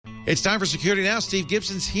It's time for Security Now. Steve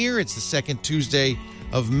Gibson's here. It's the second Tuesday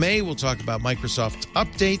of May. We'll talk about Microsoft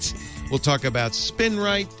updates. We'll talk about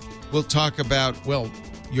SpinRite. We'll talk about, well,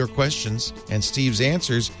 your questions and Steve's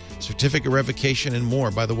answers, certificate revocation, and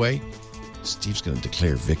more. By the way, Steve's going to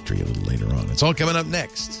declare victory a little later on. It's all coming up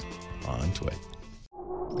next on Twit.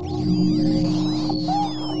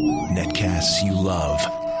 Netcasts you love.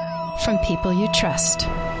 From people you trust.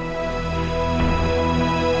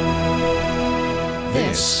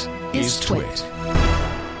 This is Twit.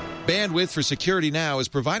 Bandwidth for Security Now is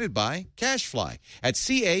provided by CashFly at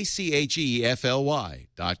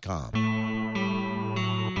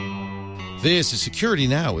CACHEFLY.com. This is Security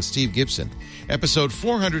Now with Steve Gibson, episode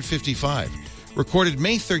 455, recorded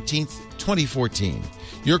May 13th, 2014.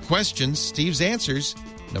 Your questions, Steve's answers,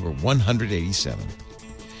 number 187.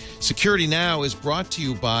 Security Now is brought to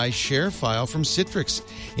you by ShareFile from Citrix.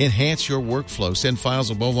 Enhance your workflow. Send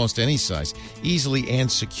files of almost any size, easily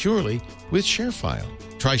and securely with ShareFile.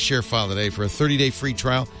 Try ShareFile today for a 30-day free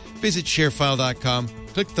trial. Visit sharefile.com,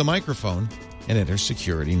 click the microphone, and enter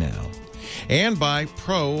Security Now. And by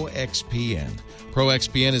ProXPN.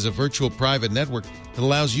 ProXPN is a virtual private network that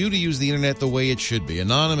allows you to use the internet the way it should be,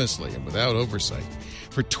 anonymously and without oversight.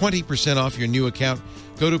 For 20% off your new account,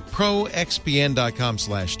 go to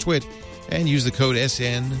proxpn.com/twit and use the code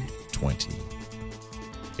SN20.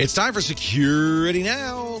 It's time for Security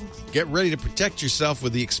Now. Get ready to protect yourself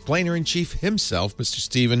with the explainer-in-chief himself, Mr.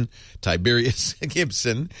 Stephen Tiberius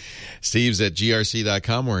Gibson. Steve's at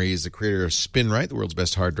grc.com, where he is the creator of SpinRite, the world's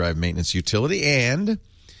best hard drive maintenance utility, and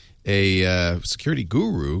a security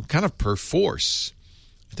guru, kind of per force.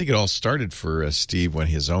 I think it all started for Steve when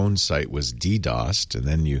his own site was DDoSed, and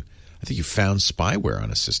then I think you found spyware on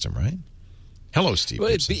a system, right? Hello, Steve.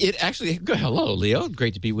 Well, hello, Leo.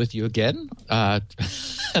 Great to be with you again.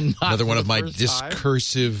 Another one of my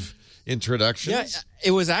discursive introductions. Yeah,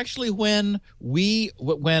 it was actually when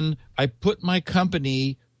I put my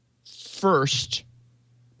company first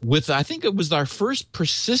with, I think it was our first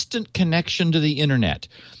persistent connection to the internet,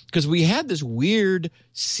 because we had this weird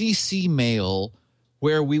CC mail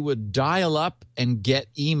where we would dial up and get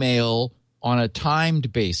email on a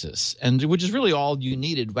timed basis, and which is really all you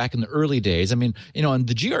needed back in the early days. I mean, and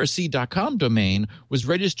the grc.com domain was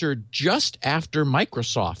registered just after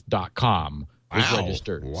Microsoft.com was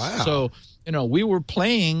registered. Wow. So, we were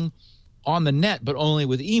playing on the net, but only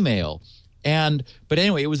with email. But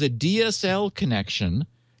anyway, it was a DSL connection.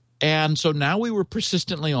 And so now we were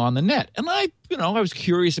persistently on the net. And I was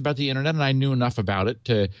curious about the internet, and I knew enough about it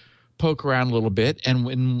to poke around a little bit. And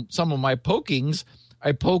in some of my pokings,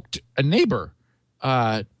 I poked a neighbor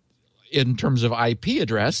in terms of IP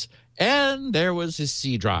address, and there was his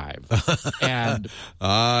C drive. And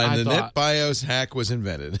the NetBIOS hack was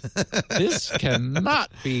invented. This cannot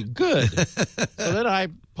be good. So then I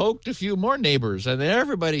poked a few more neighbors, and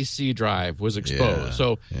everybody's C drive was exposed.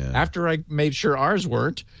 After I made sure ours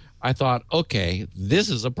weren't, I thought, okay, this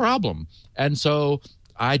is a problem. And so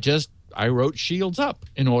I wrote shields up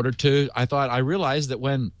in order to – I realized that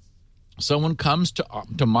when someone comes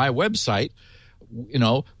to my website,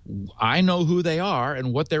 I know who they are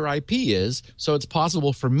and what their IP is, so it's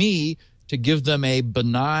possible for me to give them a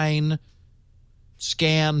benign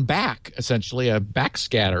scan back, essentially a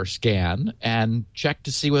backscatter scan, and check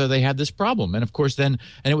to see whether they had this problem. And of course and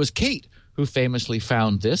it was Kate who famously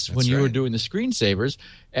found this when you were doing the screensavers.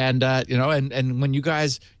 And, and when you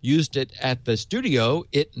guys used it at the studio,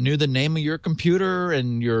 it knew the name of your computer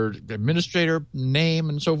and your administrator name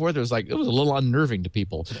and so forth. It was a little unnerving to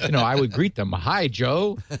people. I would greet them, "Hi,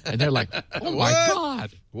 Joe." And they're like, "Oh, my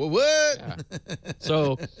God." Well, what? Yeah.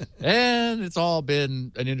 So, and it's all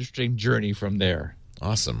been an interesting journey from there.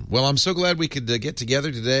 Awesome. Well, I'm so glad we could get together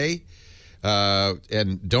today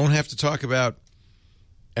and don't have to talk about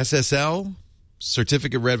SSL,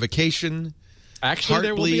 certificate revocation. Actually,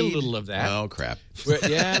 there will be a little of that. Oh, crap.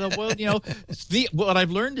 Yeah, well, what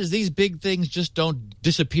I've learned is these big things just don't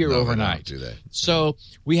disappear overnight. They don't do that. So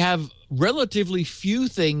we have relatively few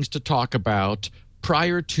things to talk about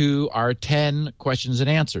prior to our 10 questions and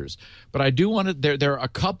answers. But I do want to – there are a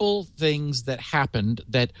couple things that happened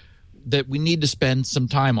that we need to spend some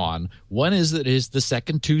time on. One is that it is the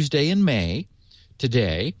second Tuesday in May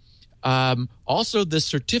today. Also, the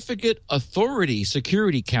Certificate Authority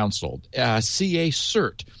Security Council,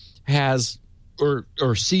 CACERT, has or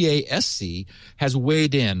CASC has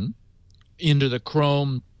weighed into the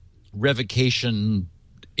Chrome revocation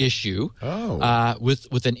issue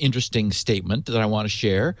with an interesting statement that I want to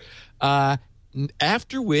share.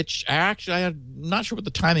 After which, actually, I'm not sure what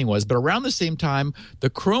the timing was, but around the same time, the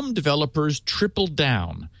Chrome developers tripled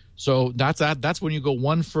down. So that's when you go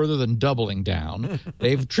one further than doubling down.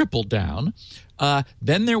 They've tripled down.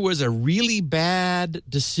 Then there was a really bad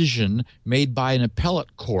decision made by an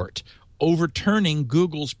appellate court overturning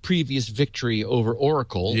Google's previous victory over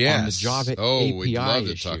Oracle on the Java API we'd love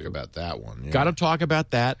issue. to talk about that one. Yeah. Got to talk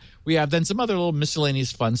about that. We have then some other little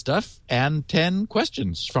miscellaneous fun stuff and 10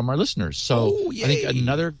 questions from our listeners. So I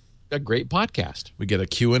think a great podcast. We get a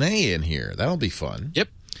Q&A in here. That'll be fun. Yep.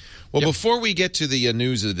 Well, before we get to the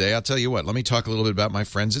news of the day, I'll tell you what. Let me talk a little bit about my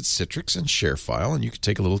friends at Citrix and ShareFile, and you can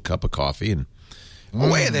take a little cup of coffee and. Oh,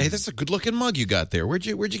 wait, that's a good-looking mug you got there. Where'd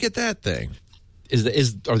you get that thing?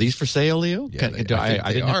 Are these for sale, Leo? Yeah,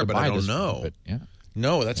 I didn't have to buy this know. One, but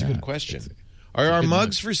no, that's a good question. Are our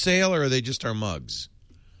mugs for sale, or are they just our mugs?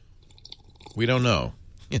 We don't know.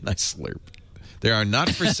 Nice slurp. They are not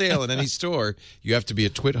for sale in any store. You have to be a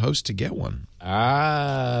Twit host to get one.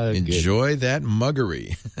 Enjoy that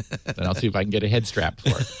muggery. Then I'll see if I can get a head strap for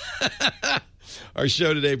it. Our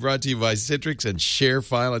show today brought to you by Citrix and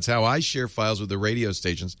ShareFile. It's how I share files with the radio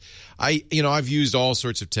stations. I've used all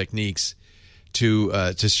sorts of techniques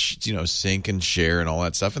to sync and share and all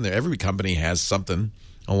that stuff. And every company has something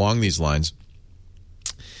along these lines.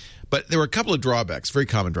 But there were a couple of drawbacks, very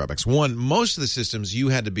common drawbacks. One, most of the systems you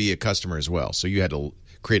had to be a customer as well. So you had to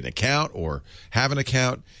create an account or have an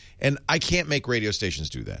account. And I can't make radio stations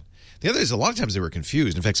do that. The other is a lot of times they were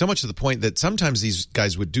confused. In fact, so much to the point that sometimes these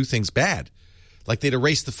guys would do things bad. Like they'd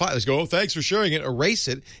erase the file. They'd go, thanks for sharing it, erase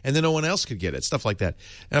it, and then no one else could get it, stuff like that.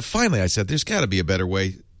 And finally I said, there's got to be a better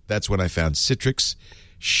way. That's when I found Citrix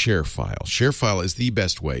ShareFile. ShareFile is the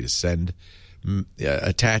best way to send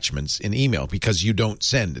attachments in email because you don't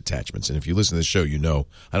send attachments. And if you listen to the show, you know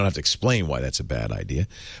I don't have to explain why that's a bad idea.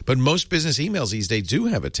 But most business emails these days do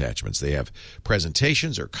have attachments. They have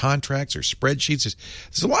presentations or contracts or spreadsheets.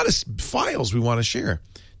 There's a lot of files we want to share.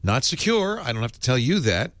 Not secure. I don't have to tell you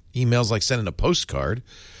that. Emails like sending a postcard,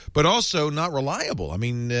 but also not reliable. I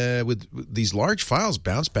mean, with these large files,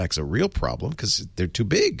 bounce back's a real problem because they're too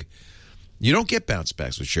big. You don't get bounce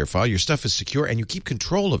backs with ShareFile. Your stuff is secure, and you keep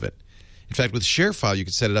control of it. In fact, with ShareFile, you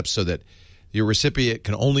can set it up so that your recipient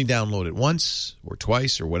can only download it once or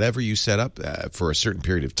twice or whatever you set up for a certain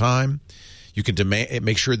period of time. You can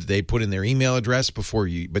make sure that they put in their email address before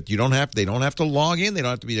you, but they don't have to log in. They don't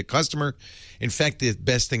have to be the customer. In fact, the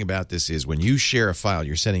best thing about this is when you share a file,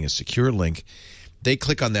 you're sending a secure link. They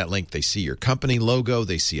click on that link. They see your company logo.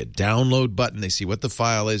 They see a download button. They see what the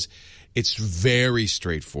file is. It's very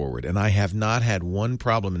straightforward. And I have not had one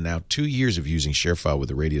problem in now 2 years of using ShareFile with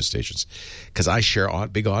the radio stations because I share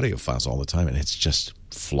big audio files all the time, and it's just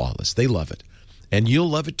flawless. They love it. And you'll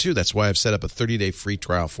love it too. That's why I've set up a 30-day free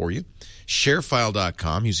trial for you.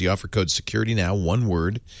 Sharefile.com. Use the offer code SecurityNow, one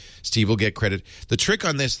word. Steve will get credit. The trick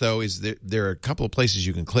on this, though, is that there are a couple of places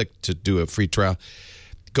you can click to do a free trial.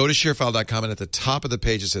 Go to sharefile.com, and at the top of the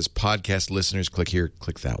page it says podcast listeners. Click here.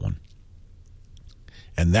 Click that one.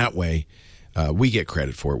 And that way we get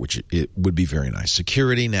credit for it, which it would be very nice.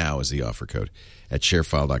 Security Now is the offer code at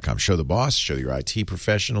sharefile.com. Show the boss, show your IT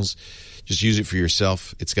professionals. Just use it for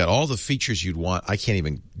yourself. It's got all the features you'd want. I can't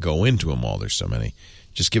even go into them all. There's so many.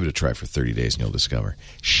 Just give it a try for 30 days and you'll discover.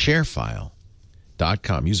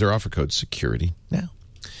 Sharefile.com. Use our offer code Security Now.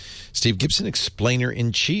 Steve Gibson,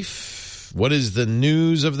 Explainer-in-Chief. What is the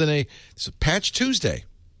news of the day? It's Patch Tuesday.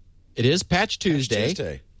 It is Patch Tuesday. Patch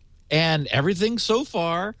Tuesday. And everything so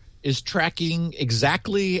far is tracking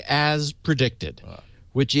exactly as predicted,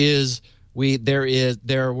 which is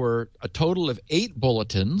there were a total of 8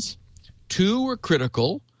 bulletins. 2 were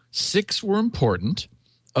critical, 6 were important.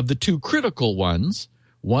 Of the 2 critical ones,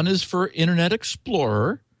 one is for Internet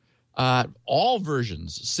Explorer, all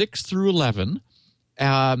versions, 6 through 11.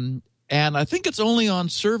 And I think it's only on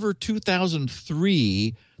Server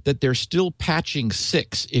 2003 that they're still patching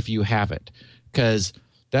 6 if you have it, because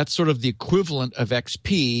that's sort of the equivalent of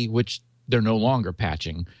XP, which they're no longer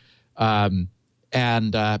patching. But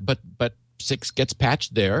 6 gets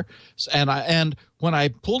patched there. And when I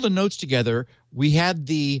pulled the notes together, we had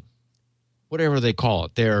the whatever they call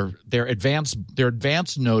it, their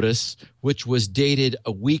advance notice, which was dated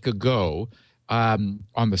a week ago on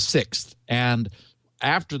the 6th. And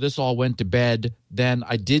after this all went to bed, then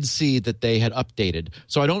I did see that they had updated.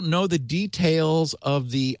 So I don't know the details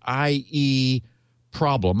of the IE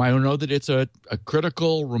problem. I don't know that it's a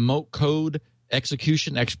critical remote code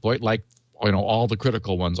execution exploit like all the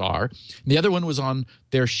critical ones are. And the other one was on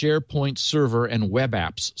their SharePoint server and web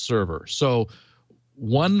apps server. So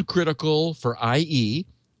one critical for IE,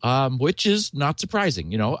 which is not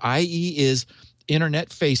surprising. IE is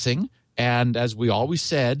internet facing, and as we always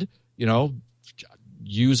said,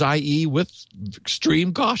 use IE with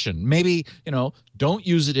extreme caution. Maybe, don't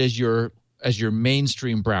use it as your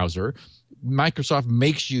mainstream browser. Microsoft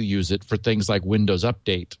makes you use it for things like Windows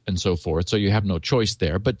Update and so forth, so you have no choice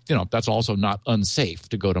there. But, that's also not unsafe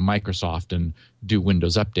to go to Microsoft and do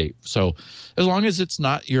Windows Update. So as long as it's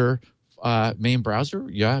not your main browser,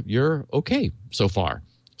 you're okay so far.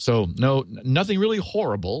 So nothing really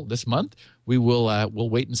horrible this month. We'll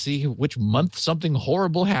wait and see which month something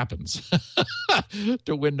horrible happens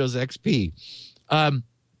to Windows XP.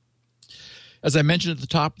 As I mentioned at the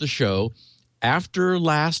top of the show, after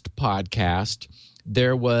last podcast,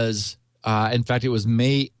 there was, in fact, it was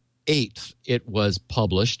May 8th, it was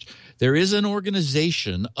published. There is an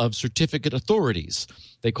organization of certificate authorities.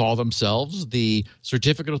 They call themselves the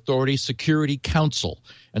Certificate Authority Security Council.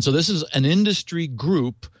 And so this is an industry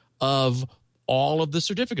group of all of the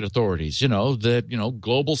certificate authorities,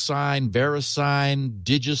 Global Sign, VeriSign,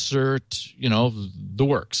 DigiCert, the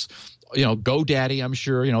works. GoDaddy, I'm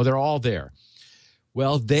sure, they're all there.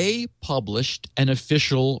 Well, they published an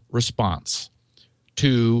official response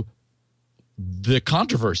to the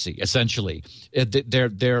controversy, essentially.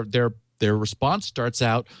 Their response starts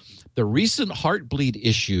out, the recent Heartbleed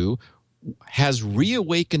issue has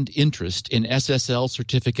reawakened interest in SSL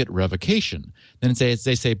certificate revocation. Then they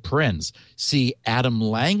say, parens, see Adam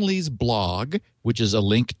Langley's blog, which is a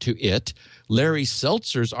link to it, Larry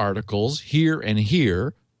Seltzer's articles here and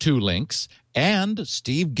here, 2 links, and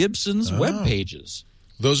Steve Gibson's web pages.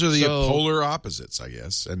 Those are the polar opposites, I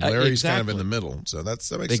guess. And Larry's kind of in the middle. So that makes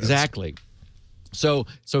sense. Exactly. So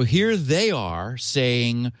here they are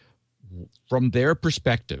saying, from their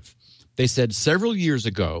perspective, they said several years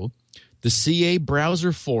ago, the CA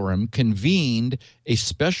Browser Forum convened a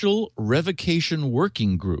special revocation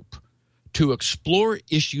working group to explore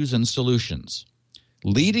issues and solutions.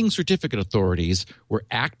 Leading certificate authorities were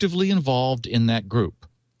actively involved in that group,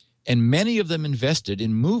 and many of them invested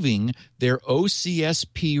in moving their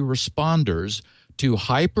OCSP responders to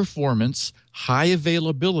high-performance,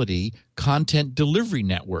 high-availability content delivery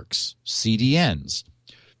networks, CDNs,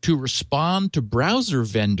 to respond to browser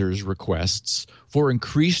vendors' requests for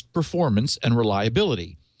increased performance and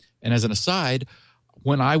reliability. And as an aside,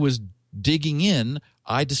 when I was digging in,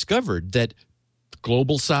 I discovered that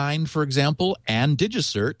Global Sign, for example, and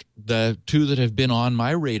DigiCert, the 2 that have been on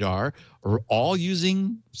my radar, are all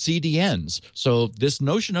using CDNs. So this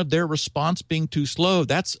notion of their response being too slow,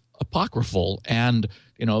 that's apocryphal, and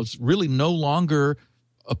it's really no longer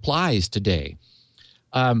applies today.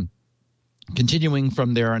 Continuing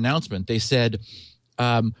from their announcement, they said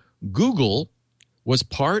Google was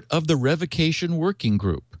part of the revocation working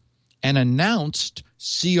group and announced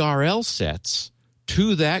CRLSets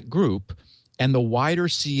to that group and the wider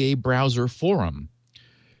CA Browser Forum.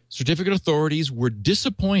 Certificate authorities were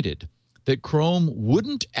disappointed that Chrome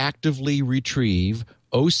wouldn't actively retrieve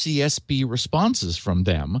OCSP responses from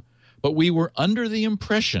them, but we were under the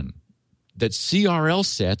impression that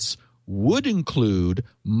CRLSets would include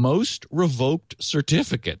most revoked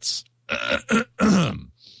certificates.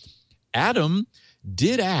 Adam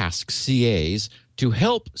did ask CAs to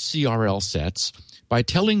help CRLSets by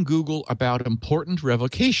telling Google about important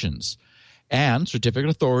revocations, and certificate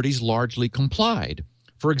authorities largely complied.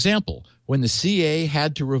 For example, when the CA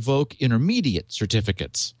had to revoke intermediate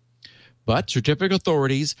certificates. But certificate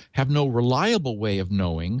authorities have no reliable way of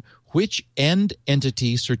knowing which end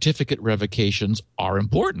entity certificate revocations are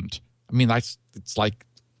important. I mean, it's like,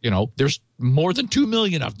 there's more than 2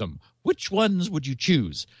 million of them. Which ones would you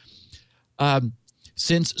choose?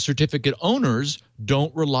 Since certificate owners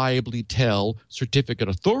don't reliably tell certificate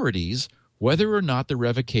authorities whether or not the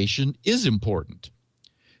revocation is important.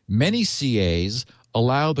 Many CAs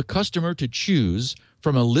allow the customer to choose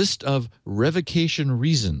from a list of revocation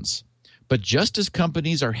reasons. But just as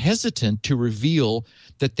companies are hesitant to reveal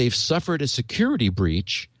that they've suffered a security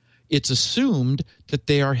breach, it's assumed that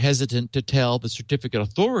they are hesitant to tell the certificate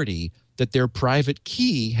authority that their private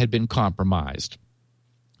key had been compromised.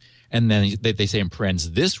 And then they say in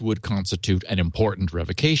parens, this would constitute an important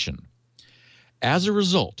revocation. As a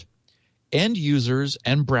result, end users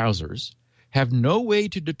and browsers have no way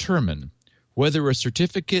to determine whether a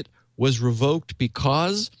certificate was revoked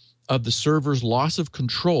because of the server's loss of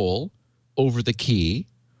control over the key,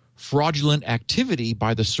 fraudulent activity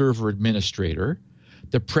by the server administrator,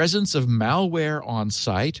 the presence of malware on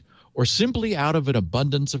site, or simply out of an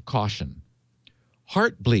abundance of caution.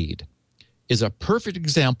 Heartbleed is a perfect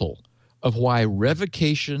example of why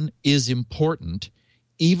revocation is important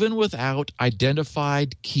even without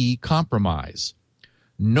identified key compromise.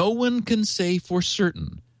 No one can say for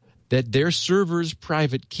certain that their server's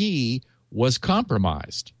private key was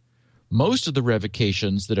compromised, Most of the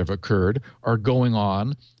revocations that have occurred are going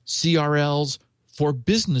on CRLs for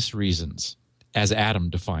business reasons, as Adam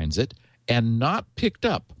defines it, and not picked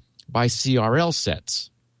up by CRLSets.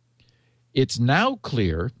 It's now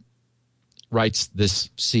clear, writes this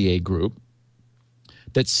CA group,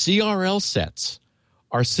 that CRLSets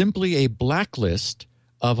are simply a blacklist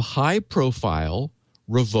of high-profile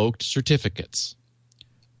revoked certificates.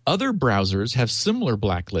 Other browsers have similar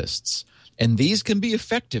blacklists, and these can be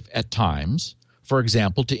effective at times, for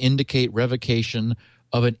example, to indicate revocation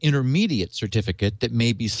of an intermediate certificate that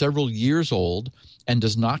may be several years old and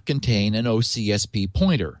does not contain an OCSP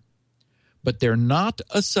pointer. But they're not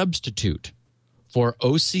a substitute for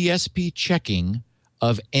OCSP checking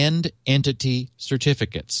of end entity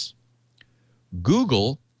certificates.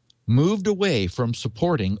 Google moved away from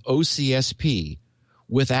supporting OCSP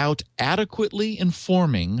without adequately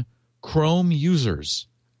informing Chrome users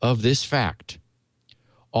of this fact.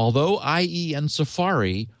 Although IE and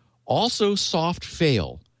Safari also soft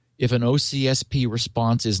fail if an OCSP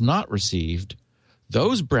response is not received,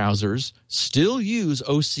 those browsers still use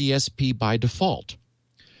OCSP by default.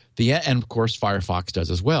 And of course, Firefox does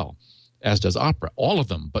as well, as does Opera, all of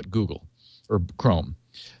them but Google or Chrome.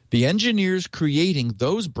 The engineers creating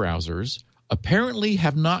those browsers apparently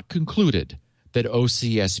have not concluded that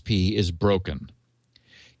OCSP is broken.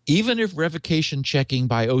 Even if revocation checking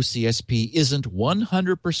by OCSP isn't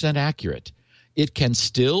 100% accurate, it can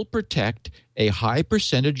still protect a high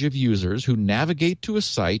percentage of users who navigate to a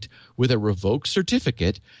site with a revoked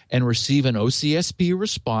certificate and receive an OCSP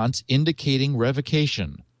response indicating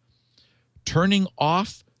revocation. Turning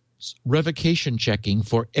off revocation checking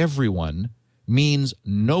for everyone means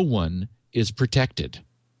no one is protected.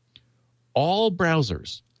 All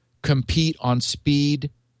browsers compete on speed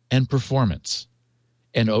and performance,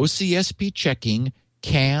 and OCSP checking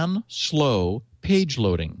can slow page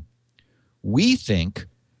loading. We think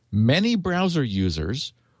many browser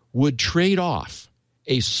users would trade off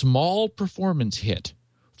a small performance hit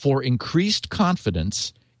for increased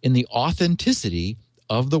confidence in the authenticity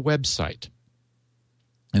of the website.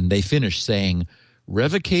 And they finish saying,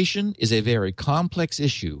 revocation is a very complex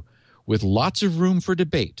issue with lots of room for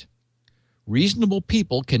debate. Reasonable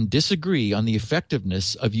people can disagree on the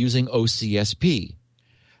effectiveness of using OCSP.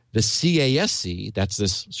 The CASC, that's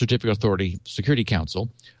this Certificate Authority Security Council,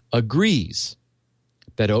 agrees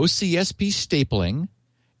that OCSP stapling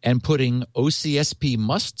and putting OCSP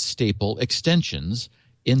must staple extensions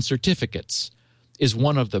in certificates is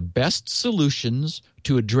one of the best solutions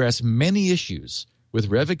to address many issues with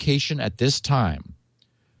revocation at this time.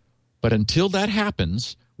 But until that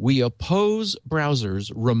happens, we oppose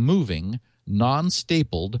browsers removing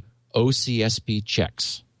non-stapled OCSP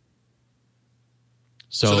checks.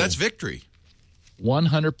 So that's victory.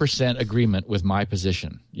 100% agreement with my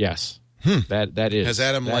position. Yes, that is. Has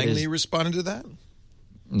Adam Langley responded to that?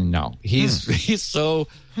 No, he's so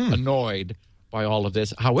annoyed by all of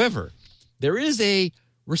this. However, there is a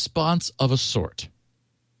response of a sort.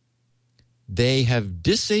 They have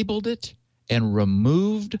disabled it and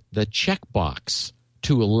removed the checkbox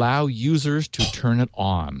to allow users to turn it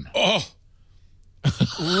on. Oh,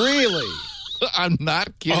 really? I'm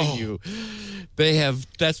not kidding you. They have.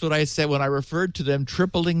 That's what I said when I referred to them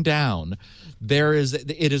tripling down.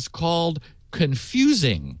 It is called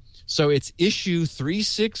confusing. So it's issue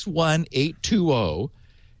 361820,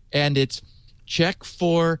 and it's check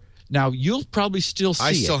for. Now you'll probably still see it.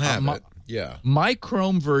 I still have it. Yeah. My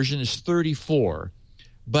Chrome version is 34,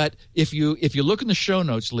 but if you look in the show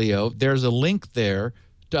notes, Leo, there's a link there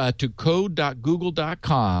to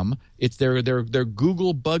code.google.com. It's their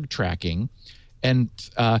Google bug tracking, and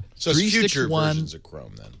so it's future versions of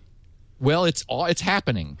Chrome then. Well, it's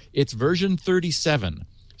happening. It's version 37.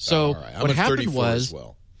 So right. what happened was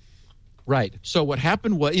right. So what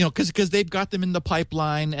happened was, because they've got them in the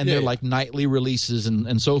pipeline and they're like nightly releases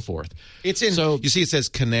and so forth. It's in. So you see, it says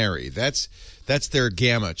Canary. That's their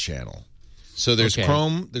Gamma channel. So there's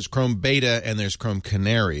Chrome, there's Chrome Beta, and there's Chrome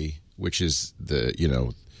Canary, which is the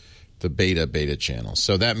beta channel.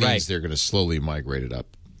 So that means they're going to slowly migrate it up.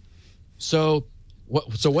 So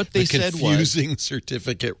what they said was confusing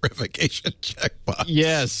certificate revocation checkbox.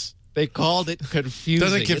 Yes, they called it confusing.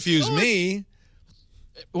 Doesn't confuse me.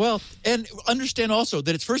 Well, and understand also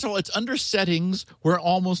that it's, first of all, it's under settings where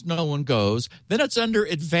almost no one goes. Then it's under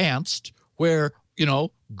advanced where,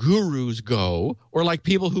 gurus go, or like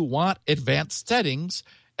people who want advanced settings.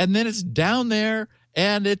 And then it's down there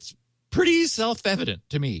and it's pretty self-evident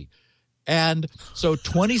to me. And so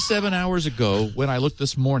 27 hours ago, when I looked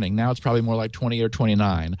this morning, now it's probably more like 20 or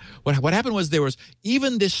 29, what happened was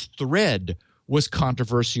even this thread was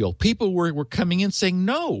controversial. People were coming in saying,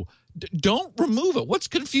 no, don't remove it. What's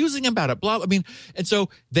confusing about it? Blah. I mean, and so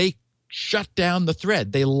they shut down the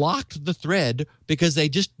thread. They locked the thread because they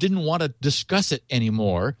just didn't want to discuss it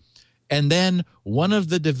anymore. And then one of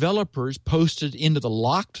the developers posted into the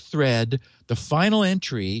locked thread, the final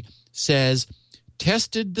entry says,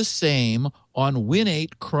 tested the same on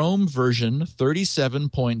Win8 Chrome version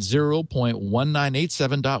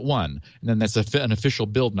 37.0.1987.1. And then that's an official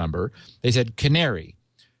build number. They said, Canary,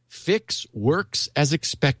 fix works as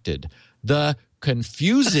expected. The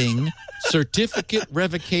confusing certificate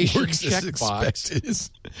revocation checkbox.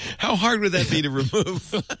 How hard would that be to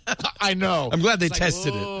remove? I know. I'm glad they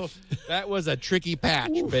tested it. That was a tricky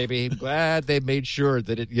patch, baby. Glad they made sure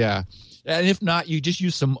that it, yeah. And if not, you just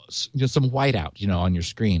use some whiteout, on your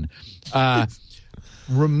screen.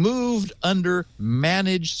 Removed under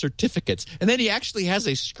manage certificates. And then he actually has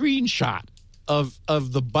a screenshot of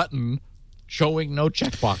the button showing no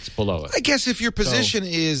checkbox below it. I guess if your position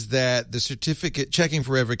is that the certificate checking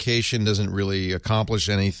for revocation doesn't really accomplish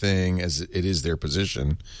anything as it is their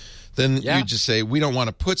position, then you just say, we don't want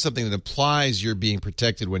to put something that implies you're being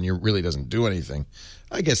protected when you really doesn't do anything.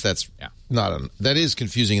 I guess that's that is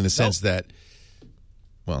confusing in the sense that,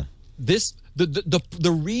 well, this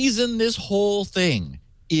the reason this whole thing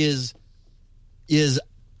is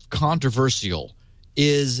controversial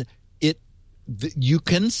is you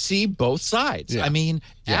can see both sides. I mean,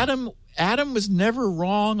 Adam was never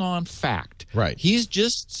wrong on fact. Right. He's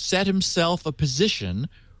just set himself a position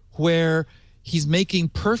where he's making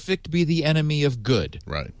perfect be the enemy of good.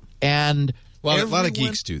 Right. And a lot of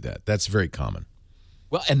geeks do that. That's very common.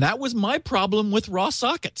 Well, and that was my problem with raw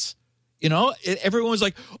sockets. Everyone was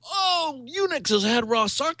like, oh, Unix has had raw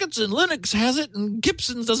sockets and Linux has it and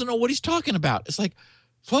Gibson doesn't know what he's talking about. It's like,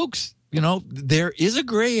 folks, there is a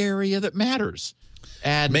gray area that matters.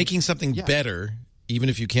 And making something better, even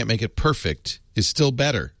if you can't make it perfect, is still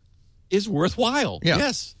better. Is worthwhile. Yeah.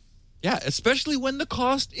 Yes. Yeah, especially when the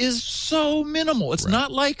cost is so minimal. It's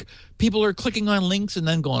not like people are clicking on links and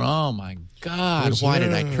then going, oh, my God, why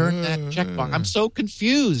did I turn that checkbox? I'm so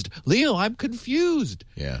confused. Leo, I'm confused.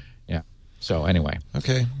 Yeah. Yeah. So anyway.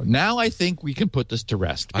 Okay. Now I think we can put this to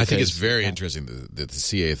rest. I think it's very interesting that the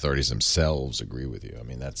CA authorities themselves agree with you. I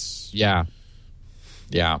mean, that's... Yeah.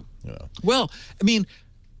 Yeah. Well, I mean,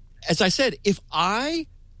 as I said, if I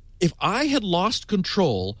had lost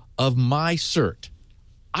control of my cert,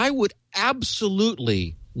 I would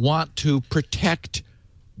absolutely want to protect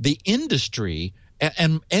the industry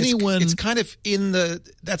and anyone. It's kind of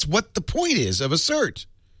that's what the point is of a cert.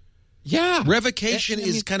 Yeah. Revocation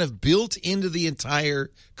is kind of built into the entire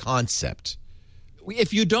concept.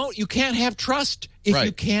 If you don't, you can't have trust if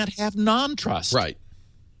you can't have non-trust. Right.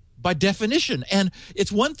 By definition. And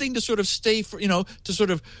it's one thing to sort of stay for, to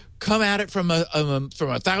sort of come at it from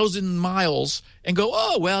 1,000 miles and go,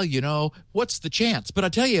 oh, well, what's the chance? But I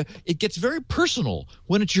tell you, it gets very personal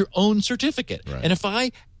when it's your own certificate. Right. And if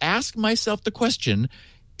I ask myself the question,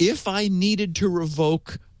 if I needed to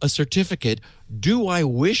revoke a certificate, do I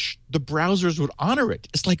wish the browsers would honor it?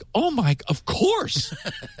 It's like, oh my, of course.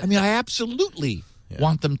 I mean, I absolutely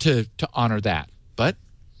want them to honor that. But,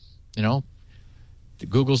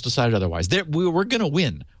 Google's decided otherwise. We're going to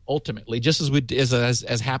win ultimately, just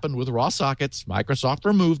as happened with raw sockets. Microsoft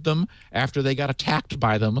removed them after they got attacked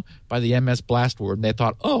by them by the MS blast word, and they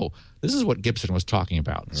thought, "Oh, this is what Gibson was talking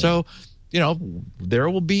about." Mm. So, there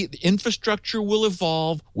will be infrastructure will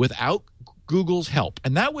evolve without Google's help,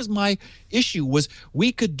 and that was my issue. Was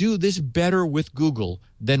we could do this better with Google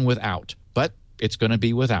than without, but it's going to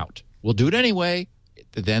be without. We'll do it anyway.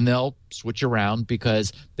 Then they'll switch around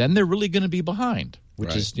because then they're really going to be behind.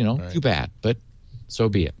 Which is, too bad, but so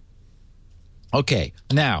be it. Okay,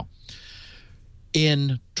 now,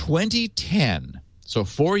 in 2010, so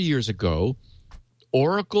 4 years ago,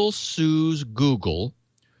 Oracle sues Google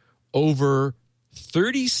over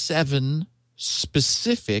 37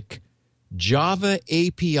 specific Java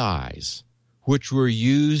APIs which were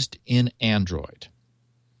used in Android.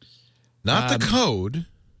 Not the code.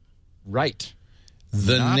 Right.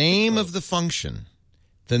 The name of the function.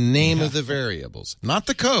 The name of the variables, not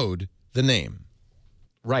the code, the name.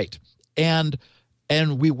 Right. And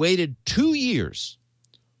we waited 2 years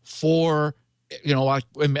for,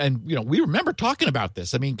 we remember talking about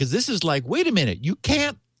this. I mean, because this is like, wait a minute, you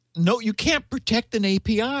can't protect an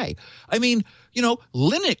API. I mean,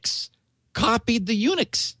 Linux copied the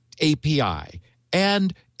Unix API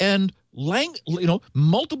and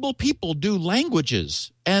multiple people do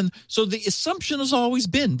languages. And so the assumption has always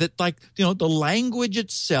been that, the language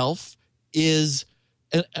itself is,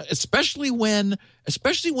 especially when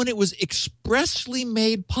it was expressly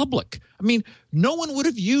made public. I mean, no one would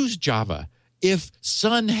have used Java if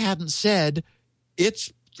Sun hadn't said,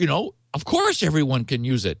 it's, of course everyone can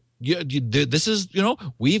use it. This is,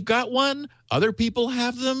 we've got one, other people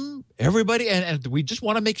have them, everybody, and we just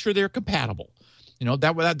want to make sure they're compatible.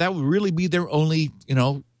 That would really be their only,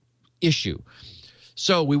 issue.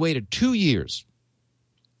 So we waited 2 years.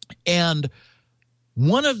 And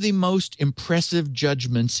one of the most impressive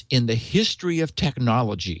judgments in the history of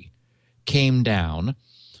technology came down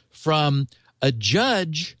from a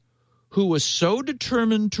judge who was so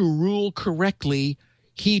determined to rule correctly,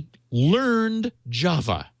 he learned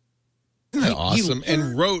Java. Isn't that awesome?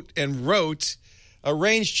 And wrote a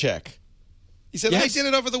range check. He said, yes. I did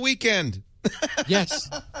it over the weekend. Yes.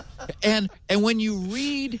 And when you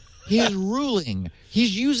read his ruling,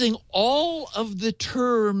 he's using all of the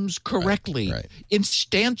terms correctly. Right.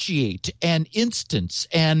 Instantiate and instance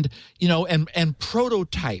and, and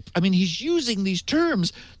prototype. I mean, he's using these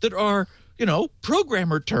terms that are,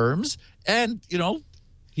 programmer terms, and,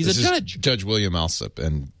 he's a judge. Judge William Alsop.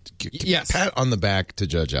 And yes. Pat on the back to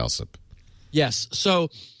Judge Alsop. Yes. So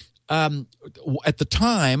at the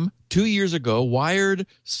time, 2 years ago, Wired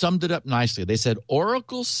summed it up nicely. They said,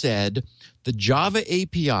 Oracle said the Java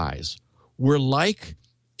APIs were like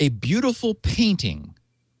a beautiful painting.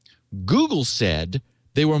 Google said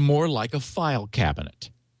they were more like a file cabinet.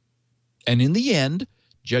 And in the end,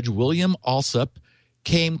 Judge William Alsop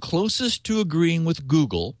came closest to agreeing with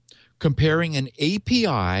Google, comparing an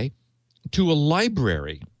API to a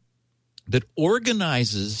library that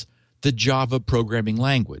organizes the Java programming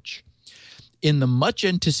language. In the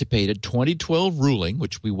much-anticipated 2012 ruling,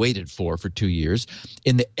 which we waited for 2 years,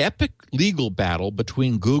 in the epic legal battle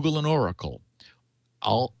between Google and Oracle,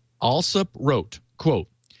 Alsop wrote, quote,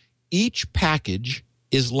 each package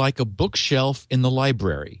is like a bookshelf in the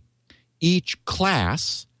library. Each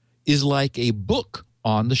class is like a book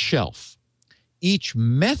on the shelf. Each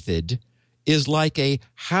method is like a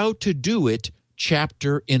how-to-do-it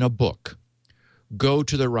chapter in a book. Go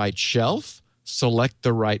to the right shelf, select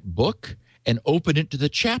the right book, and open it to the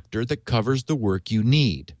chapter that covers the work you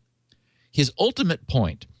need. His ultimate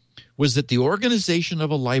point was that the organization of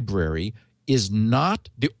a library is not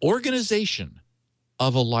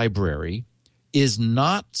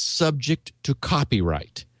subject to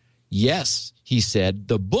copyright. Yes, he said,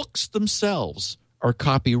 the books themselves are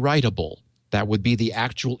copyrightable. That would be the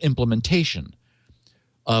actual implementation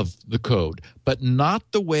of the code, but not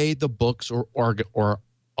the way the books are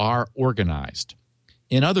organized.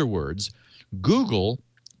 In other words, Google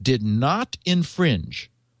did not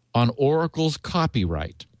infringe on Oracle's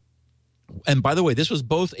copyright. And by the way, this was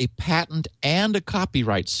both a patent and a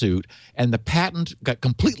copyright suit, and the patent got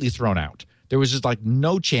completely thrown out. There was just like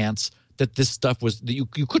no chance that this stuff was, that you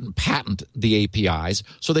couldn't patent the APIs.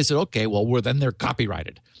 So they said, okay, well, then they're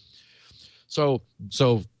copyrighted. So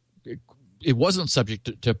it wasn't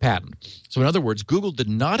subject to patent. So in other words, Google did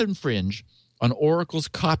not infringe on Oracle's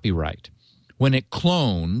copyright when it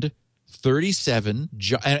cloned 37,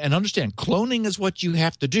 and understand, cloning is what you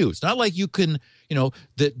have to do. It's not like you can,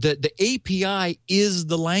 the API is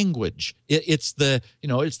the language. It's the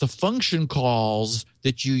function calls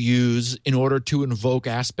that you use in order to invoke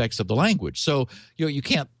aspects of the language. So, you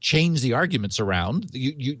can't change the arguments around.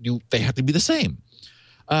 They have to be the same.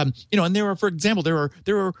 And there are, for example, there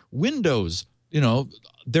are Windows,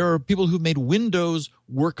 there are people who made Windows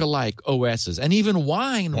work alike OSs, and even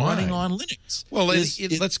Wine running on Linux. Well,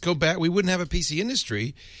 let's go back. We wouldn't have a PC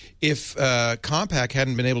industry if Compaq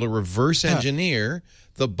hadn't been able to reverse engineer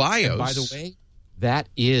the BIOS. And by the way, that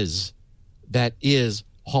is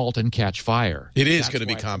Halt and Catch Fire. It is going to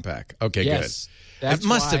be Compaq. Okay, yes. Good. It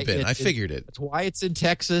must have been. I figured it. That's why it's in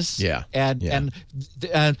Texas. Yeah. And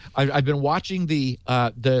I've been watching the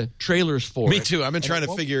trailers for it. Me too. I've been trying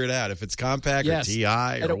to figure it out if it's Compaq or TI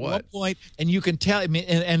or at what. At one point, and you can tell. I mean,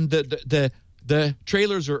 and the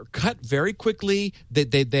trailers are cut very quickly.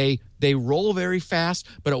 They roll very fast.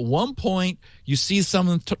 But at one point, you see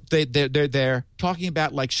someone they're talking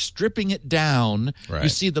about like stripping it down. Right. You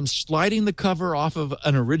see them sliding the cover off of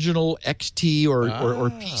an original XT or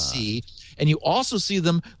PC. And you also see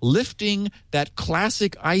them lifting that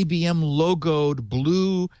classic IBM logoed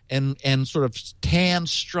blue and sort of tan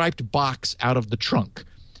striped box out of the trunk.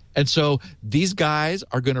 And so these guys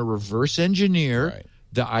are going to reverse engineer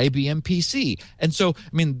the IBM PC. And so,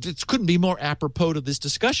 I mean, this couldn't be more apropos to this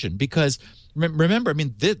discussion because remember, I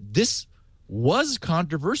mean, this was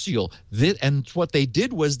controversial. And what they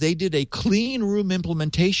did was they did a clean room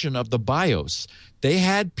implementation of the BIOS. They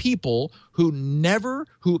had people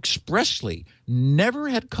who expressly never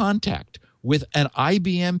had contact with an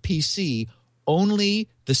IBM PC, only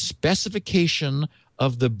the specification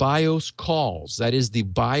of the BIOS calls, that is the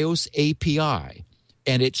BIOS API,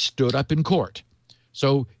 and it stood up in court.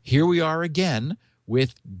 So here we are again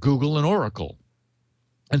with Google and Oracle.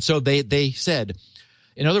 And so they said,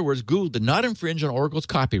 in other words, Google did not infringe on Oracle's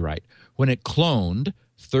copyright when it cloned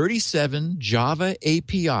 37 Java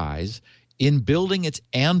APIs in building its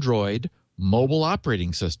Android mobile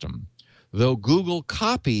operating system, though Google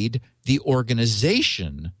copied the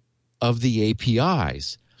organization of the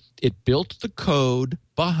APIs. It built the code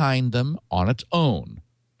behind them on its own,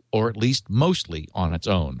 or at least mostly on its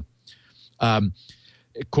own.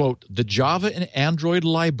 Quote, the Java and Android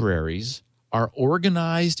libraries are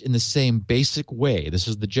organized in the same basic way. This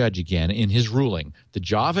is the judge again in his ruling. The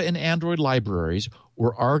Java and Android libraries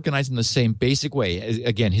were organized in the same basic way.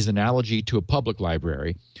 Again, his analogy to a public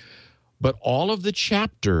library. But all of the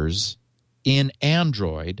chapters in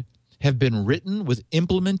Android have been written with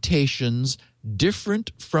implementations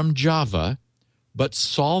different from Java, but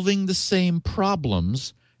solving the same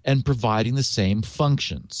problems and providing the same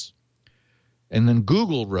functions. And then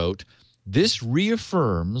Google wrote, this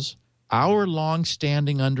reaffirms our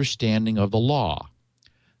long-standing understanding of the law,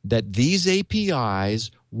 that these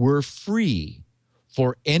APIs were free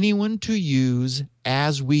for anyone to use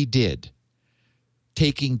as we did,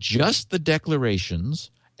 taking just the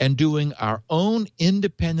declarations and doing our own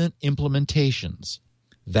independent implementations.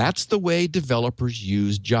 That's the way developers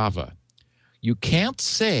use Java. You can't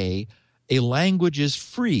say a language is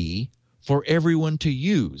free for everyone to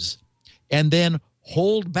use and then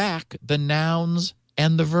hold back the nouns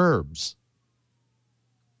and the verbs.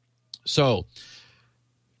 So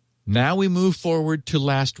now we move forward to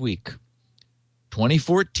last week,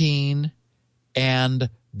 2014, and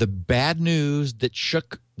the bad news that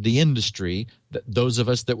shook the industry, those of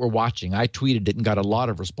us that were watching. I tweeted it and got a lot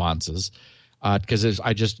of responses because this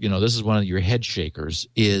is one of your head shakers,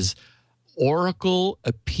 is Oracle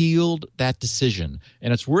appealed that decision.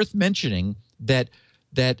 And it's worth mentioning that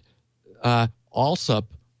Alsup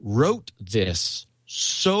wrote this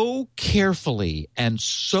so carefully and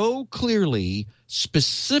so clearly,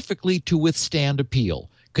 specifically to withstand appeal,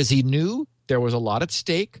 because he knew there was a lot at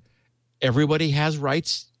stake. Everybody has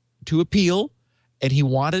rights to appeal, and he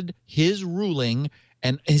wanted his ruling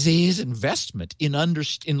and his investment in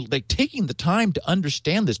taking the time to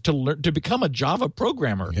understand this, to learn, to become a Java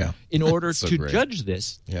programmer in order to judge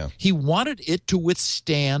this. Yeah. He wanted it to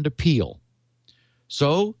withstand appeal.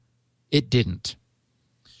 So it didn't.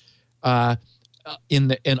 In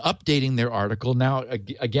updating their article now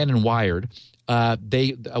again in Wired,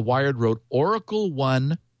 Wired wrote, Oracle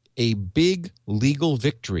won a big legal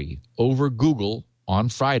victory over Google on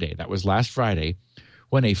Friday. That was last Friday,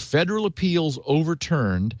 when a federal appeals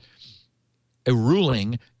overturned a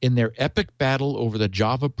ruling in their epic battle over the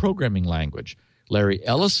Java programming language. Larry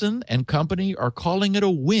Ellison and company are calling it a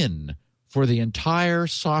win for the entire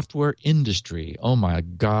software industry. Oh my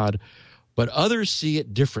God. But others see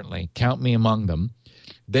it differently, count me among them.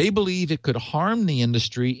 They believe it could harm the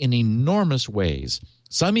industry in enormous ways.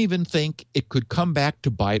 Some even think it could come back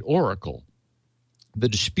to bite Oracle. The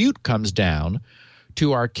dispute comes down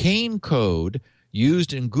to arcane code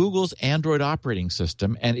used in Google's Android operating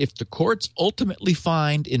system, and if the courts ultimately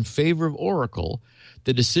find in favor of Oracle,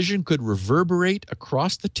 the decision could reverberate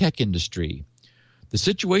across the tech industry. The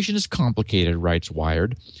situation is complicated, writes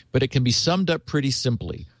Wired, but it can be summed up pretty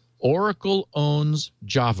simply. Oracle owns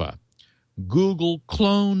Java. Google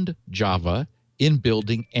cloned Java in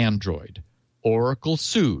building Android. Oracle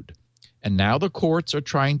sued. And now the courts are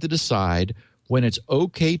trying to decide when it's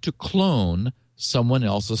okay to clone someone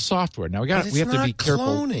else's software. Now we have to be careful.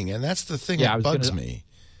 Cloning, and that's the thing that bugs me.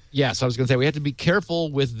 Yes, I was going to say we have to be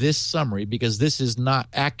careful with this summary because this is not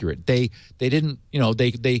accurate. They didn't,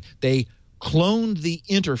 they cloned the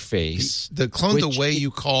interface. They cloned the way you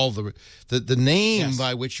call the name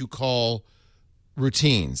by which you call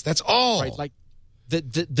routines. That's all. Right, like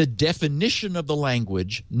the definition of the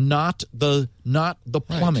language, not the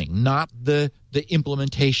plumbing, not the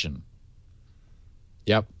implementation.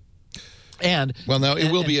 Yep. And now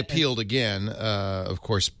it will be appealed again, of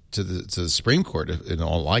course, to the Supreme Court in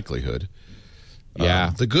all likelihood.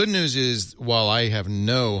 Yeah. The good news is, while I have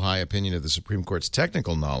no high opinion of the Supreme Court's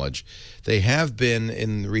technical knowledge, they have been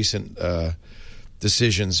in recent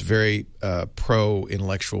decisions very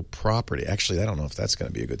pro-intellectual property. Actually, I don't know if that's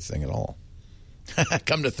going to be a good thing at all.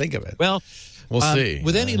 Come to think of it. Well, we'll see.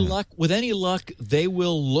 With any luck, they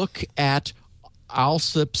will look at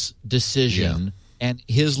Alsup's decision and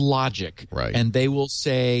his logic, right, and they will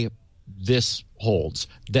say this holds,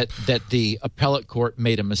 that the appellate court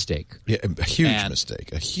made a mistake. Yeah, a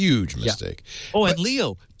huge mistake. Oh, and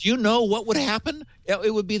Leo, do you know what would happen?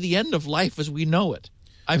 It would be the end of life as we know it.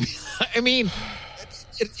 I mean,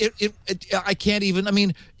 I can't even. I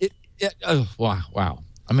mean, wow.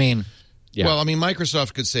 I mean, yeah. Well, I mean,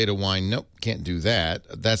 Microsoft could say to Wine, nope, can't do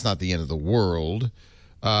that. That's not the end of the world.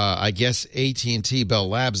 I guess AT&T, Bell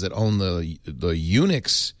Labs, that own the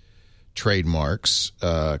Unix trademarks,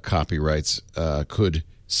 copyrights, could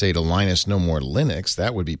say to Linus, no more Linux.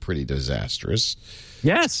 That would be pretty disastrous.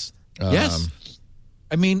 Yes.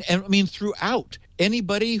 I mean, throughout,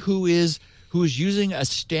 anybody who is using a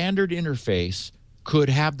standard interface could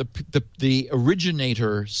have the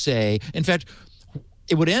originator say. In fact,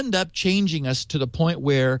 it would end up changing us to the point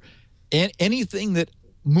where anything that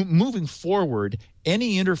moving forward,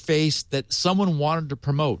 any interface that someone wanted to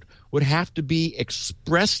promote would have to be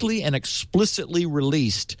expressly and explicitly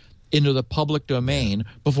released into the public domain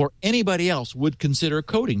before anybody else would consider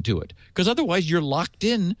coding to it. Because otherwise, you're locked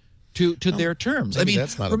in to their terms. I mean,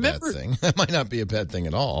 that's not a bad thing. That might not be a bad thing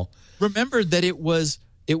at all. Remember that it was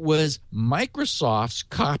Microsoft's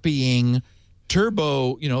copying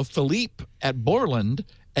Turbo, Philippe at Borland,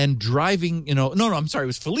 and driving, it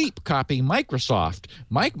was Philippe copying Microsoft.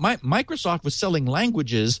 Microsoft was selling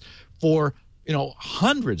languages for,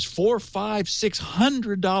 hundreds, $400, $500,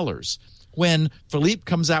 $600 when Philippe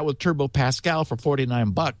comes out with Turbo Pascal for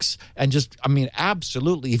 $49, and just,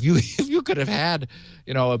 absolutely, if you could have had,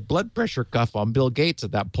 a blood pressure cuff on Bill Gates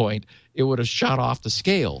at that point, it would have shot off the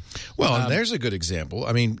scale. Well, and there's a good example.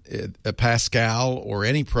 I mean, a Pascal or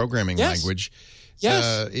any programming language.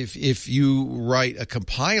 Yes. If you write a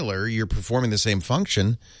compiler, you're performing the same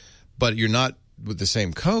function, but you're not with the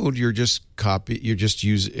same code. You're just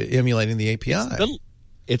emulating the API.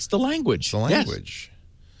 It's the language. It's the language. Yes.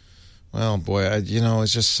 Well, boy,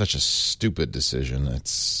 it's just such a stupid decision.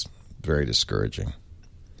 It's very discouraging.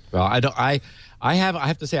 Well, I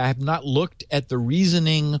have to say I have not looked at the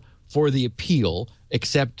reasoning for the appeal,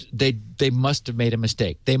 except they must have made a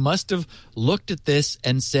mistake. They must have looked at this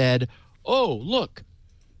and said, oh, look,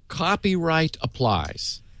 copyright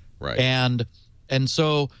applies. Right. And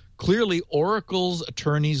so clearly Oracle's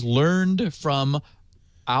attorneys learned from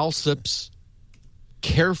Alsop's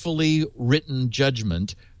carefully written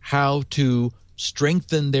judgment how to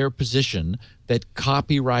strengthen their position that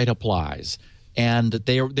copyright applies. And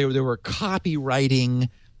they were copywriting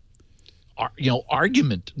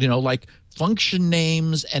argument, like function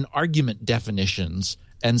names and argument definitions,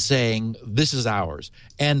 and saying this is ours.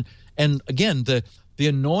 And again, the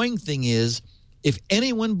annoying thing is, if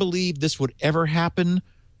anyone believed this would ever happen,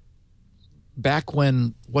 back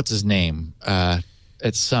when what's his name,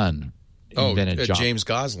 its son invented Java. James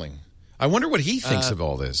Gosling. I wonder what he thinks of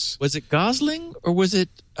all this. Was it Gosling or was it?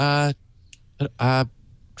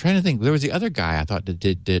 Trying to think. There was the other guy I thought that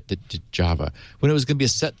did Java when it was going to be a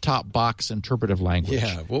set-top box interpretive language.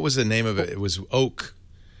 Yeah. What was the name of it? It was Oak.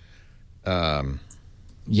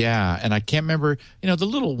 Yeah, and I can't remember. The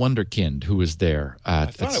little wonderkind who was there. I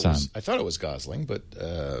thought it was Gosling, but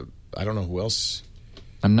I don't know who else.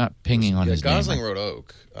 I'm not pinging on his Gosling name. wrote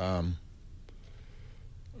Oak.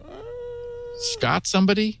 Scott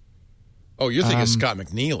somebody? Oh, you're thinking Scott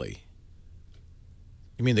McNeely.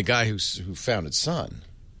 You mean the guy who founded Sun?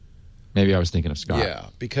 Maybe I was thinking of Scott. Yeah,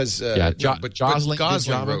 because but Gosling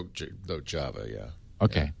wrote Java. Yeah.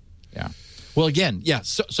 Okay. Yeah. Well, again, yeah.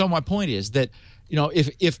 So my point is that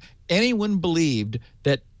if anyone believed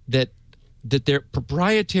that their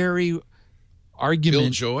proprietary argument, Bill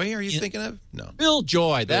Joy, are you thinking of? No, Bill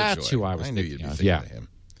Joy. That's who I was thinking of. I knew you'd be thinking of him.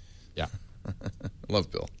 Yeah.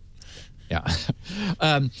 Love Bill. Yeah.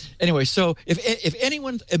 Anyway, so if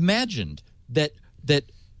anyone imagined that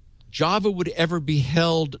Java would ever be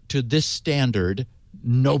held to this standard,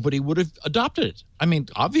 nobody would have adopted it. I mean,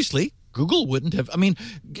 obviously, Google wouldn't have. I mean,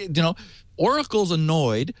 Oracle's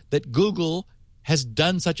annoyed that Google has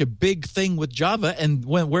done such a big thing with Java, and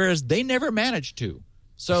whereas they never managed to.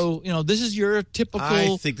 So, this is your typical.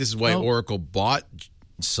 I think this is why Oracle bought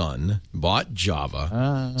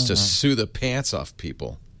Java to sue the pants off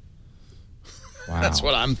people. Wow. That's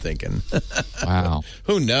what I'm thinking. Wow.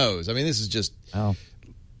 Who knows? I mean, this is just. Oh.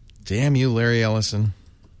 Damn you, Larry Ellison.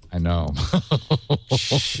 I know.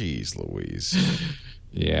 Jeez Louise.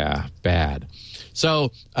 Yeah, bad.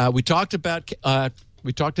 So we talked about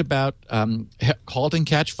Halt and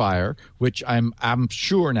Catch Fire, which I'm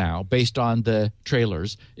sure now, based on the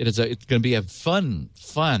trailers, it's going to be a fun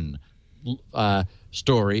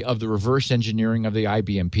story of the reverse engineering of the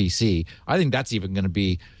IBM PC. I think that's even going to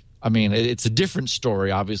be I mean, it's a different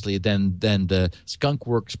story, obviously, than the Skunk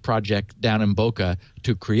Works project down in Boca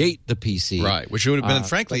to create the PC. Right, which would have been,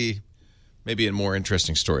 frankly, maybe a more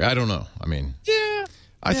interesting story. I don't know. I mean,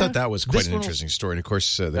 I thought that was quite an interesting story. And, of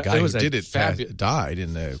course, the guy who did it died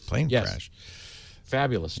in a plane crash.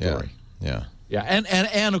 Fabulous story. Yeah. Yeah,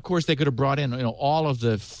 and of course they could have brought in all of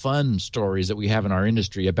the fun stories that we have in our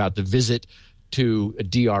industry about the visit to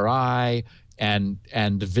DRI and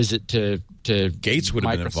the visit to Gates would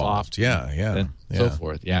have been involved. And so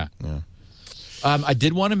forth. Yeah. I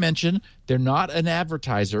did want to mention they're not an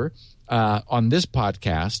advertiser on this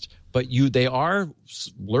podcast, but they are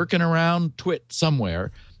lurking around Twit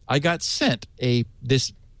somewhere. I got sent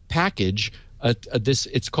this package.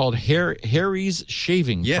 It's called Harry's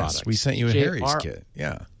shaving products. Yes, we sent you a Harry's kit.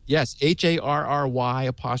 Yeah. Yes,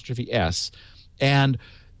 HARRY''S. And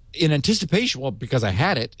in anticipation, well, because I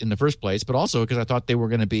had it in the first place, but also because I thought they were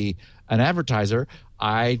going to be an advertiser,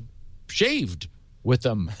 I shaved with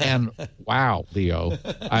them. And wow, Leo.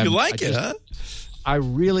 You like it, huh? I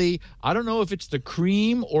don't know if it's the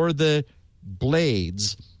cream or the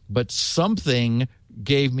blades, but something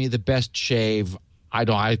gave me the best shave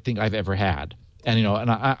I think I've ever had. And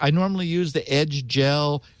I normally use the Edge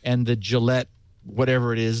Gel and the Gillette,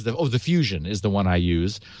 whatever it is. The Fusion is the one I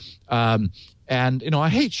use. And I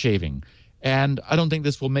hate shaving, and I don't think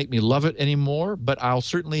this will make me love it anymore, but I'll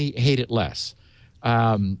certainly hate it less.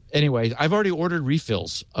 Anyway, I've already ordered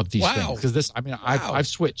refills of these things because I've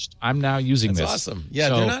switched. I'm now using this. That's awesome.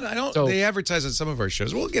 Yeah, they advertise on some of our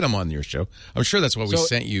shows. We'll get them on your show. I'm sure that's why we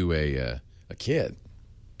sent you a kit.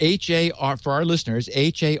 for our listeners,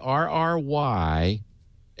 HARRYS,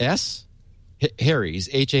 Harry's,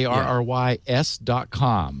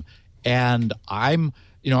 HARRYS.com. And I'm,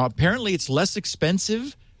 apparently it's less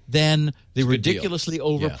expensive than the ridiculously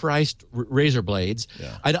overpriced razor blades.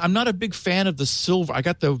 Yeah. I'm not a big fan of the silver. I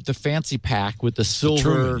got the fancy pack with the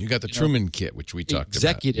silver. You got the Truman kit, which we talked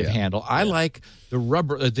executive about. handle. I like the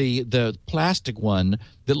rubber, the plastic one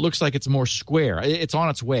that looks like it's more square. It's on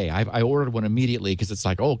its way. I ordered one immediately because it's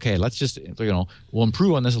like, okay, let's just we'll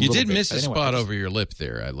improve on this a little bit. You did miss a spot over your lip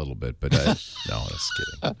there a little bit, but no, just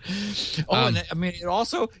kidding. And I mean,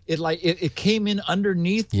 it came in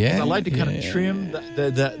underneath. Yeah, I like to kind of trim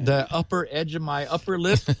the upper edge of my upper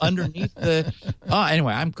lip underneath the.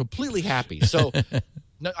 Anyway, I'm completely happy. So.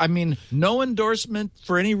 No endorsement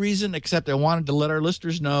for any reason except I wanted to let our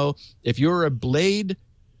listeners know if you're a blade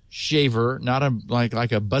shaver, not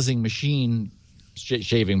like a buzzing machine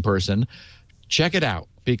shaving person, check it out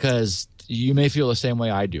because you may feel the same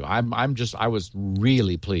way I do. I was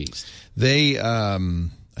really pleased. They I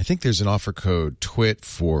think there's an offer code TWIT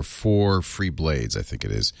for 4 free blades, I think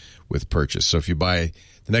it is, with purchase. So if you buy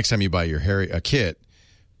the next time you buy your a kit,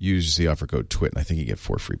 use the offer code TWIT and I think you get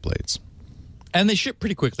 4 free blades. And they ship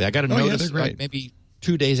pretty quickly. I got a notice maybe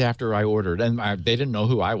 2 days after I ordered, and they didn't know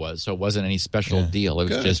who I was, so it wasn't any special deal. It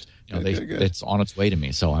was just it's on its way to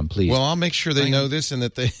me, so I'm pleased. Well, I'll make sure they know this and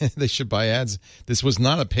that they should buy ads. This was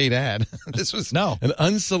not a paid ad. This was an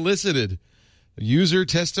unsolicited user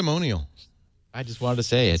testimonial. I just wanted to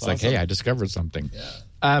say it's awesome. Like, hey, I discovered something.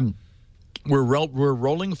 Yeah. We're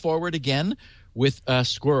rolling forward again with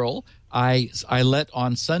Squirrel. I let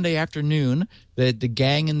on Sunday afternoon the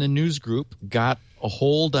gang in the news group got a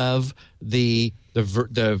hold of the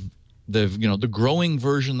growing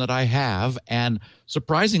version that I have, and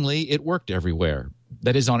surprisingly, it worked everywhere.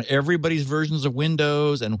 That is on everybody's versions of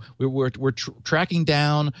Windows, and we're tracking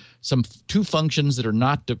down 2 functions that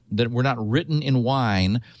were not written in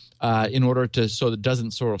Wine. In order so that it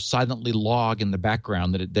doesn't sort of silently log in the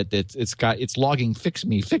background it's logging fix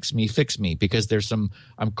me because I'm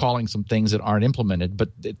calling some things that aren't implemented, but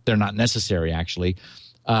they're not necessary actually.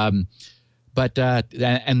 And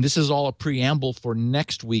this is all a preamble for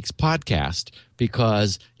next week's podcast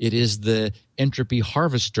because it is the entropy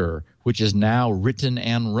harvester, which is now written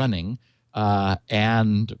and running.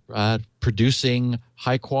 And producing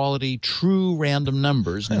high-quality, true random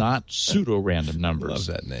numbers, not pseudo-random numbers. Love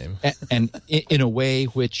that name. And in a way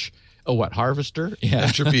which, harvester? Yeah.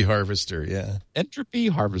 Entropy harvester, yeah. Entropy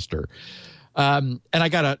harvester. And I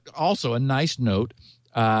got also a nice note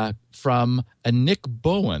from a Nick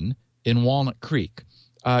Bowen in Walnut Creek.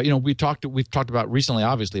 We've talked about recently,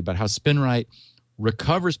 obviously, about how SpinRite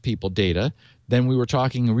recovers people data. Then we were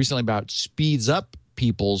talking recently about speeds up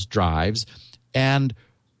people's drives, and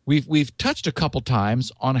we've touched a couple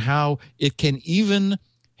times on how it can even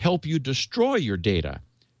help you destroy your data.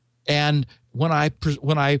 And when I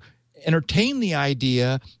entertain the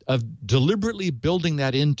idea of deliberately building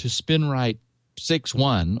that into SpinRite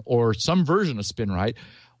 6.1 or some version of SpinRite,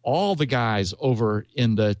 all the guys over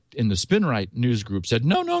in the SpinRite news group said,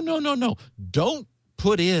 no, don't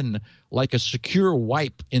put in like a secure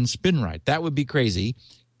wipe in SpinRite. That would be crazy.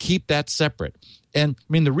 Keep that separate. And I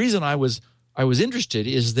mean, the reason I was interested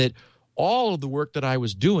is that all of the work that I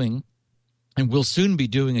was doing, and we'll soon be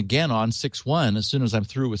doing again on 6.1 as soon as I'm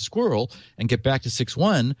through with Squirrel and get back to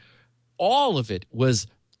 6.1, all of it was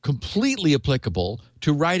completely applicable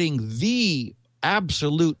to writing the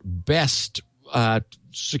absolute best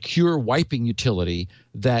secure wiping utility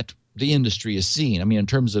that the industry has seen. I mean, in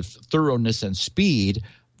terms of thoroughness and speed,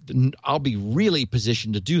 I'll be really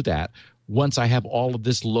positioned to do that once I have all of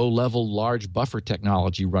this low-level large buffer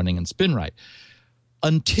technology running in SpinRite.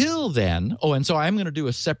 Until then, and so I'm going to do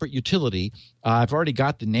a separate utility. I've already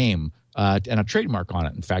got the name and a trademark on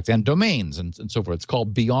it, in fact, and domains and so forth. It's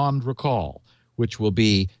called Beyond Recall, which will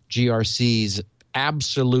be GRC's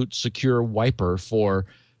absolute secure wiper for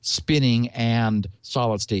spinning and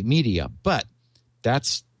solid-state media. But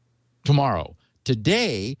that's tomorrow.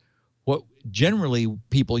 Today, what generally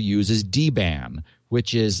people use is DBAN,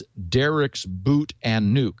 which is Derek's Boot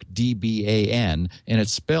and Nuke, DBAN, and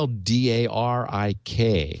it's spelled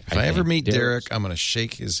D-A-R-I-K. If I ever meet Derek, I'm going to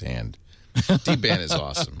shake his hand. DBAN is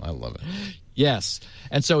awesome. I love it. Yes.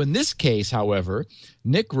 And so in this case, however,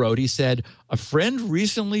 Nick wrote, he said, a friend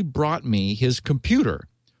recently brought me his computer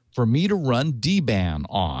for me to run DBAN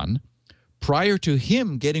on prior to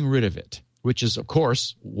him getting rid of it, which is, of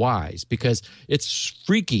course, wise because it's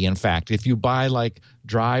freaky, in fact. If you buy, like,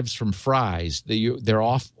 drives from Fry's, they're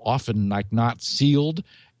often, like, not sealed.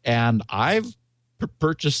 And I've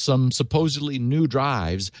purchased some supposedly new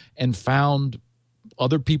drives and found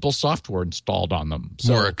other people's software installed on them.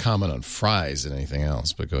 So, more common on Fry's than anything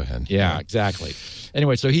else, but go ahead. Yeah, exactly.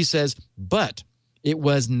 Anyway, so he says, but it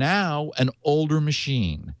was now an older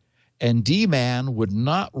machine, and DBAN would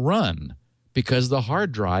not run because the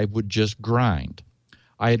hard drive would just grind.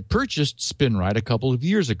 I had purchased SpinRite a couple of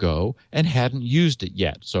years ago and hadn't used it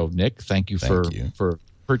yet. So, Nick, thank you for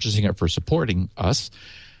purchasing it, for supporting us.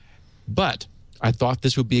 But I thought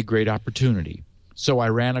this would be a great opportunity. So I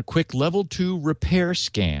ran a quick level 2 repair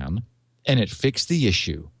scan, and it fixed the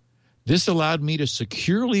issue. This allowed me to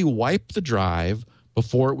securely wipe the drive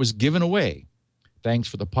before it was given away. Thanks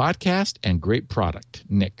for the podcast and great product,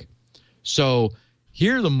 Nick. So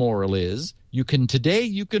here the moral is, you can run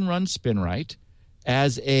SpinRite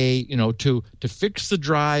as a, to fix the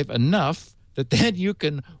drive enough that then you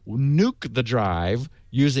can nuke the drive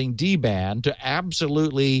using DBAN to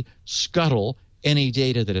absolutely scuttle any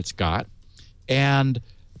data that it's got. And,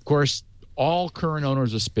 of course, all current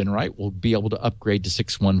owners of SpinRite will be able to upgrade to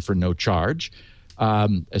 6.1 for no charge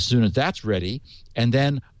as soon as that's ready. And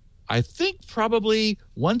then I think probably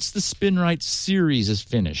once the SpinRite series is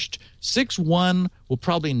finished, 6.1 will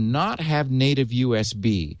probably not have native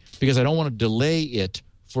USB because I don't want to delay it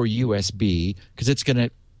for USB because it's going to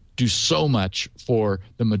do so much for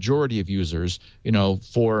the majority of users,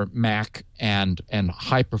 for Mac and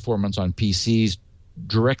high performance on PCs,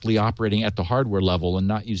 directly operating at the hardware level and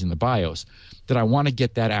not using the BIOS, that I want to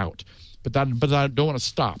get that out. But I don't want to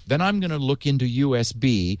stop. Then I'm going to look into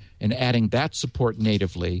USB and adding that support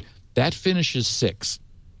natively. That finishes 6.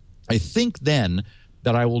 I think then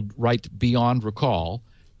that I will write Beyond Recall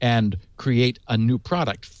and create a new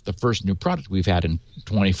product, the first new product we've had in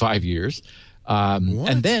 25 years,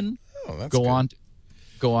 and then go on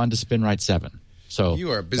to SpinRite 7. So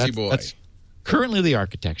you are a busy boy. That's currently the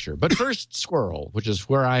architecture, but first Squirrel, which is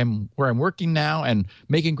where I'm working now and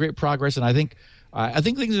making great progress. And I think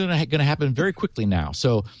things are going to happen very quickly now.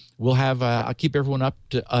 So we'll have I'll keep everyone up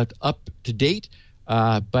to date,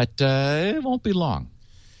 but it won't be long.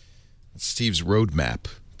 Steve's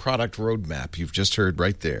product roadmap. You've just heard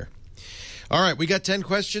right there. All right, we got 10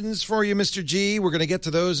 questions for you, Mr. G. We're going to get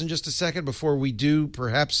to those in just a second. Before we do,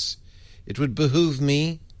 perhaps it would behoove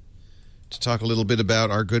me to talk a little bit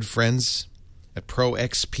about our good friends at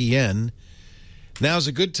ProXPN. Now's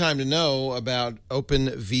a good time to know about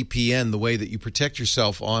OpenVPN, the way that you protect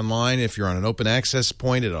yourself online if you're on an open access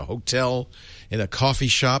point at a hotel, in a coffee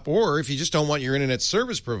shop, or if you just don't want your internet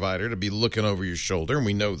service provider to be looking over your shoulder, and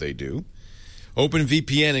we know they do.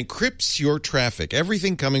 OpenVPN encrypts your traffic,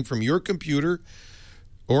 everything coming from your computer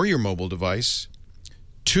or your mobile device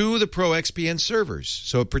to the ProXPN servers.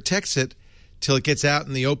 So it protects it till it gets out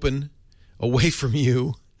in the open, away from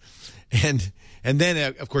you. And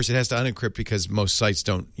then, of course, it has to unencrypt because most sites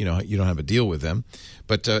don't, you don't have a deal with them.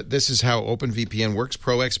 But this is how OpenVPN works.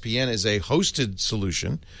 ProXPN is a hosted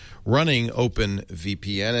solution running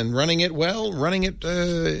OpenVPN and running it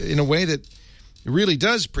in a way that really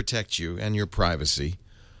does protect you and your privacy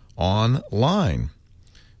online.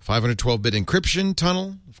 512-bit encryption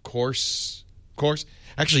tunnel, of course.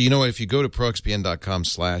 Actually, you know what? If you go to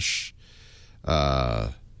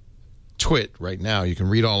proxpn.com/twit right now, you can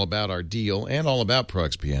read all about our deal and all about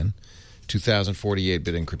ProXPN.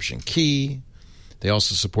 2048-bit encryption key. They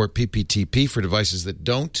also support PPTP for devices that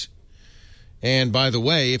don't. And by the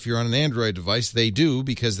way, if you're on an Android device, they do,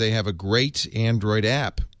 because they have a great Android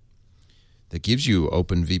app that gives you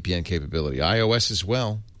open VPN capability. iOS as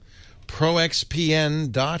well.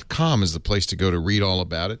 ProXPN.com is the place to go to read all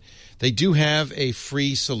about it. They do have a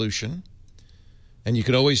free solution, and you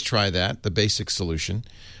could always try that, the basic solution.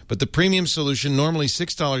 But the premium solution, normally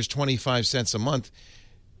 $6.25 a month,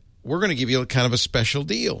 we're going to give you kind of a special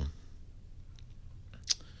deal.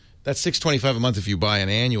 That's $6.25 a month if you buy an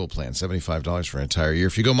annual plan, $75 for an entire year.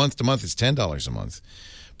 If you go month to month, it's $10 a month.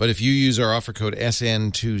 But if you use our offer code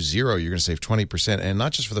SN20, you're going to save 20%, and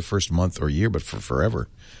not just for the first month or year, but for forever,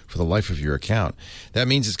 for the life of your account. That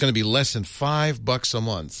means it's going to be less than $5 a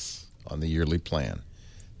month on the yearly plan.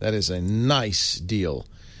 That is a nice deal.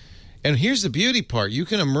 And here's the beauty part. You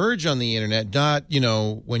can emerge on the internet, not,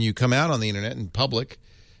 when you come out on the internet in public,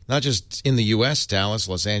 not just in the U.S., Dallas,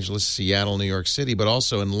 Los Angeles, Seattle, New York City, but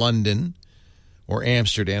also in London or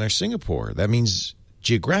Amsterdam or Singapore. That means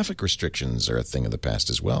geographic restrictions are a thing of the past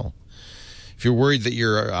as well. If you're worried that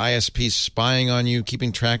your ISP is spying on you,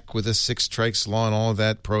 keeping track with a six strikes law and all of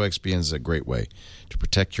that, ProXPN is a great way to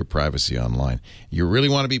protect your privacy online. You really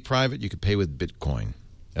want to be private, you can pay with Bitcoin,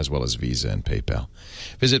 as well as Visa and PayPal.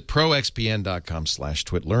 Visit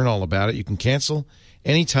proxpn.com/twit. Learn all about it. You can cancel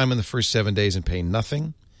anytime in the first 7 days and pay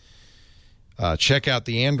nothing. Check out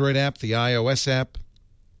the Android app, the iOS app,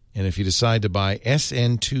 and if you decide to buy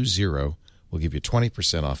SN20, we'll give you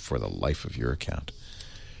 20% off for the life of your account.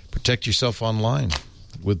 Protect yourself online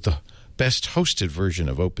with the best hosted version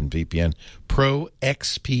of OpenVPN,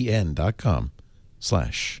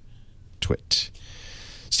 proxpn.com/twit.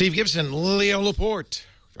 Steve Gibson, Leo Laporte.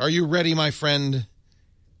 Are you ready, my friend?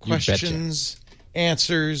 Questions,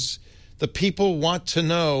 answers, the people want to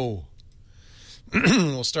know.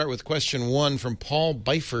 We'll start with question 1 from Paul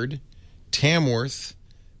Byford, Tamworth,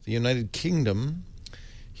 the United Kingdom.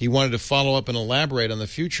 He wanted to follow up and elaborate on the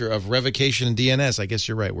future of revocation and DNS. I guess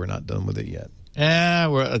you're right. We're not done with it yet.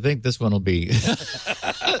 I think this one will be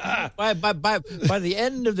by the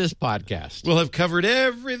end of this podcast. We'll have covered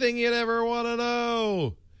everything you'd ever want to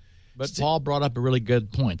know. But Paul brought up a really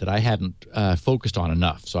good point that I hadn't focused on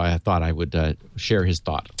enough, so I thought I would share his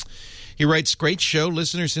thought. He writes, great show,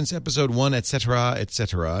 listener since episode 1, etc.,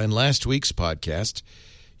 etc. In last week's podcast,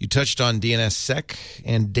 you touched on DNSSEC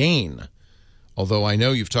and Dane. Although I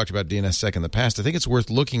know you've talked about DNSSEC in the past, I think it's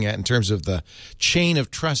worth looking at in terms of the chain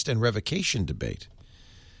of trust and revocation debate.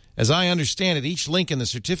 As I understand it, each link in the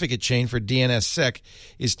certificate chain for DNSSEC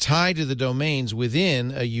is tied to the domains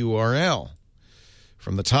within a URL,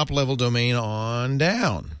 from the top-level domain on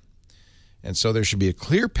down. And so there should be a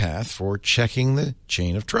clear path for checking the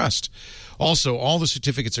chain of trust. Also, all the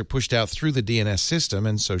certificates are pushed out through the DNS system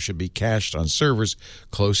and so should be cached on servers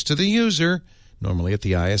close to the user, normally at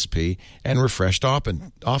the ISP, and refreshed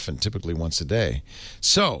often, typically once a day.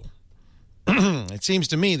 So, it seems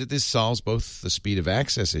to me that this solves both the speed of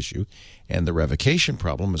access issue and the revocation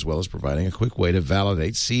problem, as well as providing a quick way to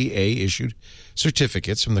validate CA-issued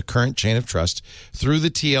certificates from the current chain of trust through the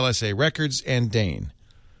TLSA records and Dane.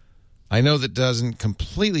 I know that doesn't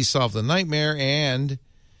completely solve the nightmare that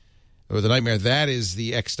is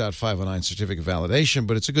the X.509 certificate validation,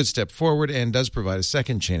 but it's a good step forward and does provide a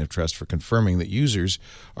second chain of trust for confirming that users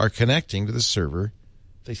are connecting to the server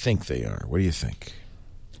they think they are. What do you think?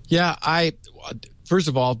 Yeah, first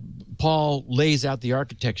of all, Paul lays out the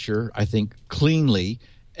architecture, I think, cleanly,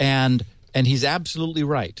 and he's absolutely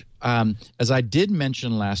right. As I did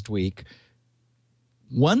mention last week,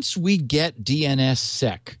 once we get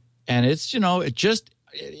DNSSEC, and it's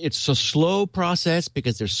a slow process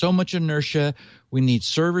because there's so much inertia. We need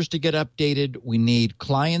servers to get updated. We need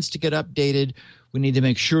clients to get updated. We need to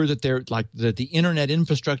make sure that that the internet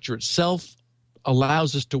infrastructure itself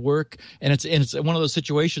allows us to work. And it's one of those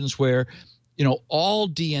situations where, all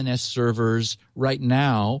DNS servers right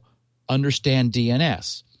now understand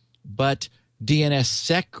DNS, but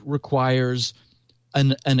DNSSEC requires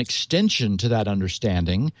an extension to that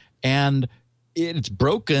understanding, and it's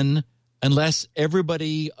broken unless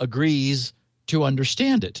everybody agrees to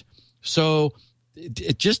understand it. So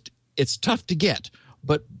it's tough to get.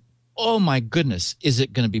 But, oh my goodness, is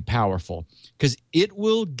it going to be powerful? Because it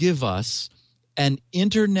will give us an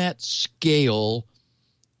internet-scale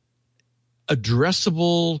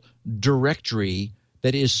addressable directory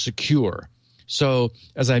that is secure. So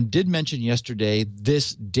as I did mention yesterday,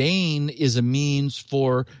 this DANE is a means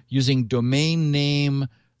for using domain name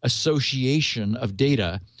association of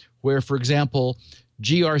data where, for example,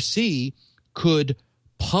 GRC could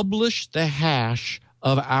publish the hash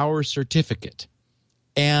of our certificate.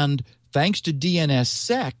 And thanks to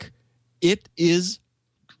DNSSEC, it is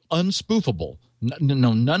unspoofable.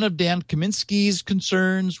 None of Dan Kaminsky's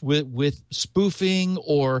concerns with spoofing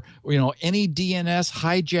or any DNS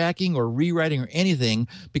hijacking or rewriting or anything,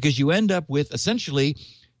 because you end up with essentially,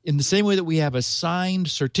 in the same way that we have a signed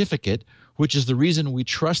certificate, which is the reason we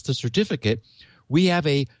trust the certificate, we have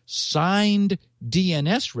a signed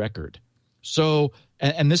DNS record. So,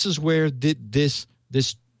 and this is where this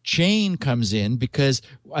chain comes in, because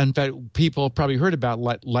in fact people have probably heard about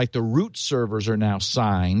like the root servers are now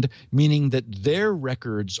signed, meaning that their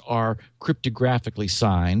records are cryptographically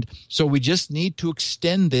signed. So we just need to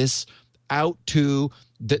extend this out to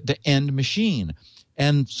the end machine.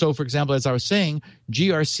 And so, for example, as I was saying,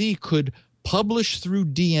 GRC could publish through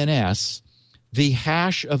DNS the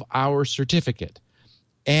hash of our certificate.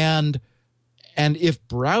 And if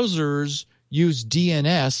browsers use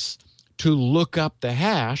DNS to look up the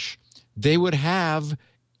hash, they would have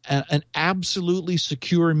an absolutely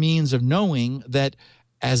secure means of knowing that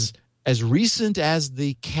as recent as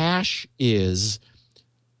the cache is,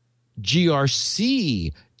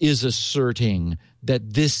 GRC is asserting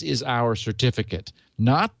that this is our certificate,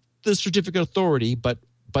 not the certificate authority, but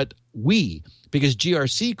we, because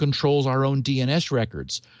GRC controls our own DNS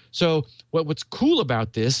records. So what's cool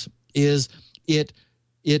about this is it,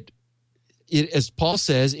 as Paul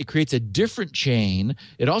says, it creates a different chain.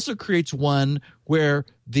 It also creates one where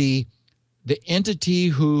the entity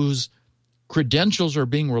whose credentials are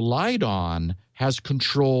being relied on has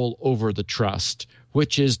control over the trust,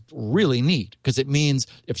 which is really neat, because it means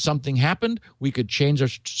if something happened, we could change our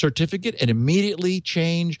certificate and immediately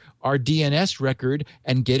change our DNS record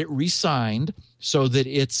and get it re-signed so that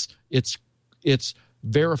it's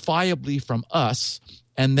verifiably from us.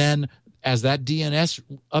 And then as that DNS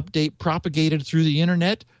update propagated through the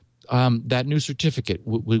internet, that new certificate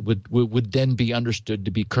would then be understood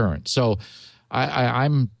to be current. So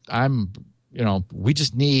we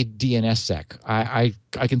just need DNSSEC.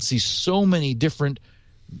 I can see so many different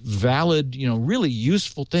valid, really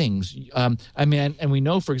useful things. And we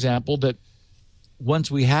know, for example, that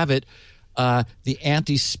once we have it, the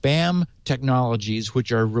anti-spam technologies,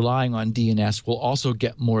 which are relying on DNS, will also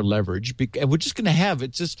get more leverage. And we're just going to have,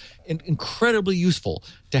 it's just incredibly useful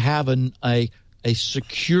to have a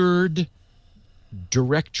secured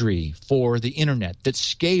directory for the internet that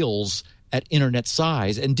scales at internet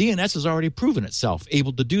size. And DNS has already proven itself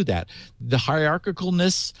able to do that. The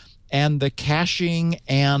hierarchicalness and the caching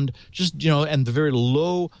and just, and the very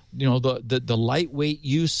low, the lightweight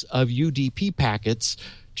use of UDP packets,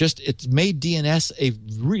 it's made DNS a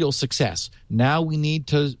real success. Now we need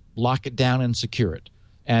to lock it down and secure it.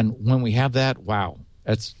 And when we have that, wow,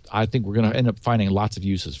 I think we're going to end up finding lots of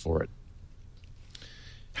uses for it.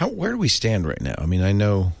 Where do we stand right now? I mean, I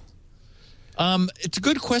know. It's a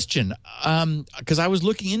good question, because I was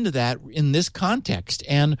looking into that in this context,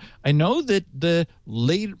 and I know that the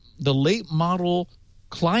late model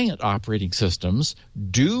client operating systems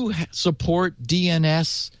do support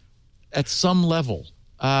DNS at some level.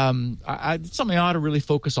 It's something I ought to really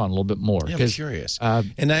focus on a little bit more. Yeah, I'm curious.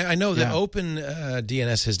 And I know that Open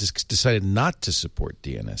DNS has decided not to support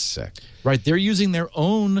DNSSEC. Right, they're using their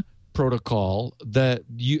own protocol that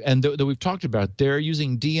we've talked about. They're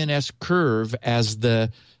using DNS Curve as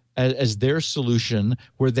their solution,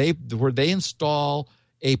 where they install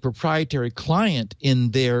a proprietary client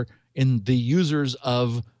in the users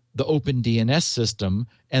of the Open DNS system,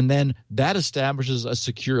 and then that establishes a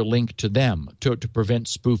secure link to them to prevent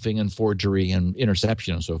spoofing and forgery and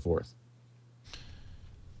interception and so forth.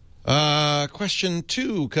 Question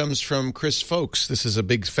 2 comes from Chris Folks. This is a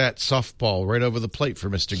big fat softball right over the plate for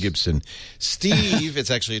Mr. Gibson. Steve,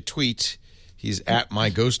 it's actually a tweet. He's at My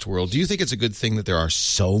Ghost World. Do you think it's a good thing that there are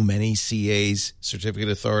so many CAs, certificate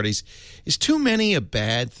authorities? Is too many a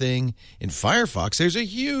bad thing? In Firefox, there's a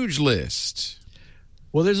huge list.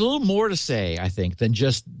 Well, there's a little more to say, I think, than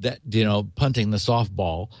just that, punting the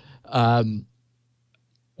softball.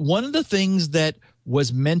 One of the things that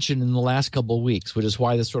was mentioned in the last couple of weeks, which is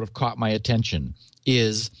why this sort of caught my attention,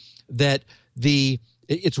 is that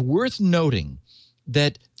it's worth noting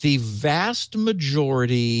that the vast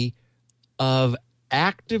majority of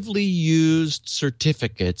actively used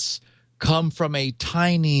certificates come from a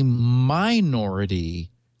tiny minority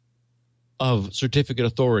of certificate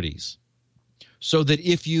authorities. So that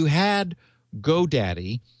if you had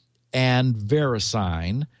GoDaddy and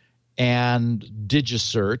VeriSign and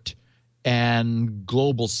DigiCert and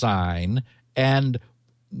Global Sign and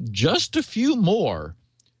just a few more,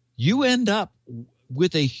 you end up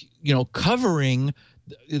with covering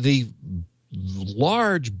the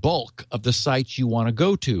large bulk of the sites you want to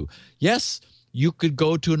go to. Yes, you could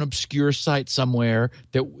go to an obscure site somewhere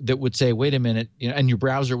that would say, wait a minute, and your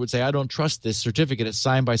browser would say, I don't trust this certificate. It's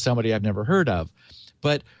signed by somebody I've never heard of.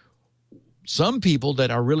 But some people that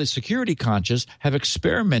are really security conscious have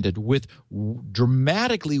experimented with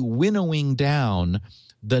dramatically winnowing down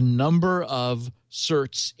the number of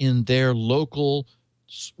certs in their local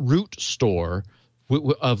root store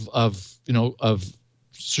of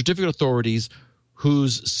certificate authorities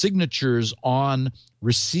whose signatures on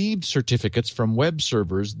received certificates from web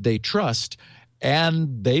servers they trust,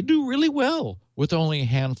 and they do really well with only a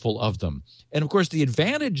handful of them. And of course, the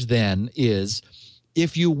advantage then is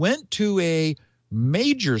if you went to a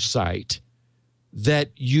major site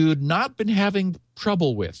that you'd not been having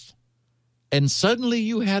trouble with, and suddenly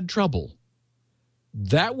you had trouble,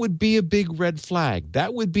 that would be a big red flag.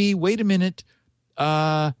 That would be, wait a minute,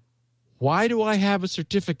 why do I have a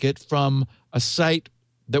certificate from a site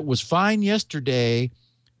that was fine yesterday,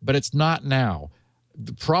 but it's not now?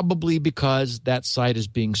 Probably because that site is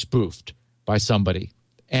being spoofed by somebody.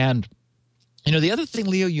 And, the other thing,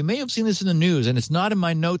 Leo, you may have seen this in the news, and it's not in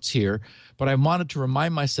my notes here, but I wanted to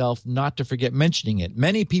remind myself not to forget mentioning it.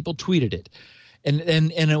 Many people tweeted it. And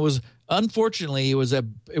it was, unfortunately, it was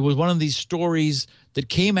one of these stories that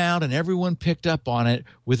came out and everyone picked up on it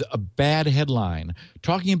with a bad headline,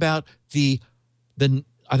 talking about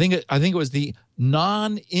I think it was the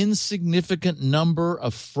non-insignificant number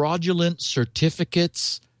of fraudulent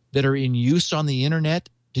certificates that are in use on the internet.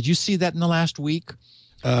 Did you see that in the last week?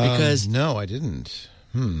 Because no, I didn't.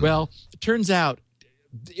 Well, it turns out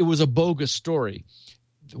it was a bogus story.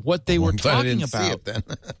 What they were talking about, see it then.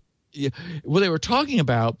 what they were talking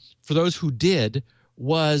about, for those who did,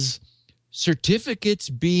 was certificates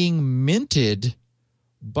being minted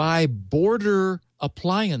by border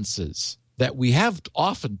appliances that we have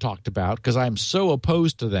often talked about because I'm so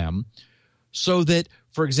opposed to them, so that,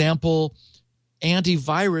 for example,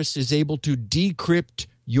 antivirus is able to decrypt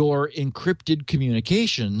your encrypted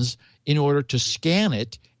communications in order to scan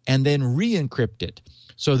it and then re-encrypt it.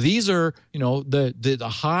 So these are, the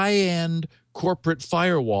high-end corporate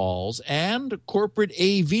firewalls and corporate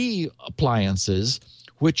AV appliances,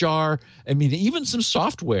 which are, even some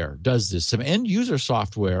software does this. Some end-user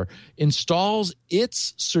software installs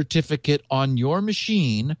its certificate on your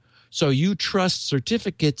machine, so you trust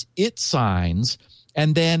certificates it signs,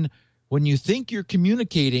 and then when you think you're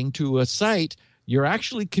communicating to a site, you're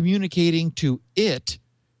actually communicating to it.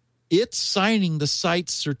 It's signing the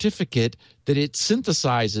site's certificate that it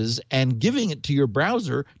synthesizes and giving it to your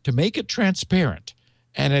browser to make it transparent.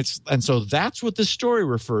 And so that's what the story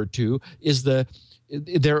referred to, is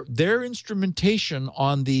their instrumentation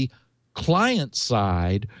on the client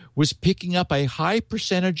side was picking up a high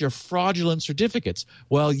percentage of fraudulent certificates.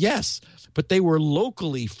 Well, yes, but they were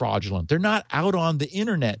locally fraudulent. They're not out on the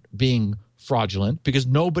internet being fraudulent because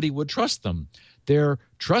nobody would trust them. They're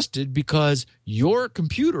trusted because your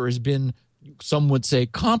computer has been, some would say,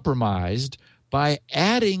 compromised by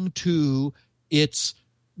adding to its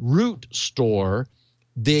root store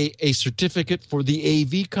a certificate for the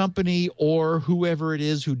AV company or whoever it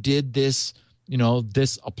is who did this,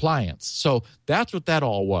 this appliance. So that's what that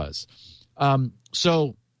all was.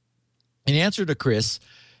 So in answer to Chris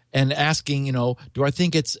and asking, do I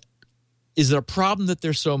think is it a problem that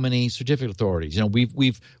there's so many certificate authorities?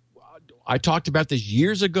 I talked about this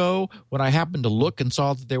years ago when I happened to look and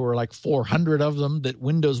saw that there were like 400 of them that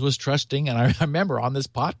Windows was trusting. And I remember on this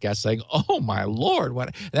podcast saying, oh, my Lord.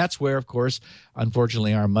 That's where, of course,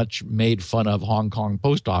 unfortunately, our much made fun of Hong Kong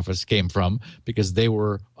post office came from, because they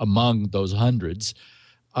were among those hundreds.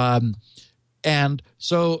 And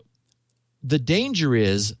so the danger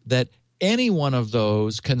is that any one of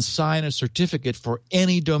those can sign a certificate for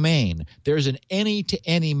any domain. There's an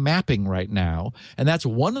any-to-any mapping right now, and that's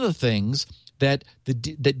one of the things that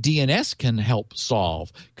that DNS can help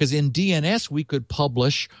solve. Because in DNS, we could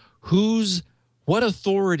publish what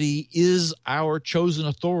authority is our chosen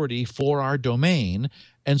authority for our domain,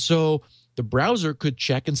 and so the browser could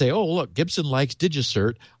check and say, oh, look, Gibson likes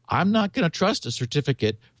DigiCert. I'm not going to trust a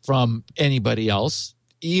certificate from anybody else,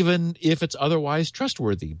 even if it's otherwise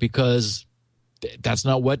trustworthy, because that's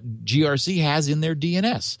not what GRC has in their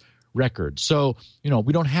DNS record. So,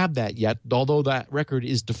 we don't have that yet, although that record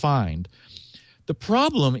is defined. The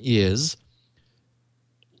problem is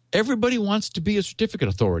everybody wants to be a certificate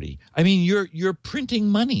authority. You're printing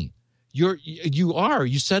money.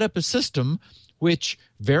 you set up a system which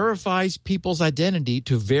verifies people's identity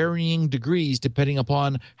to varying degrees depending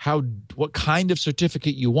upon what kind of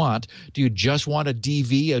certificate you want. Do you just want a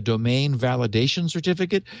DV, a domain validation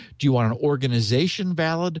certificate? Do you want an organization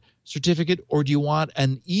valid certificate, or do you want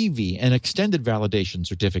an EV, an extended validation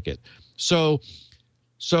certificate? So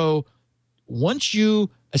once you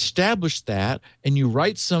establish that and you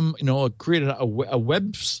write create a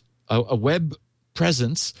web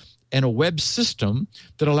presence and a web system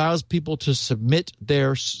that allows people to submit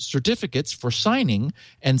their certificates for signing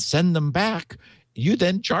and send them back, you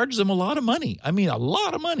then charge them a lot of money. I mean, a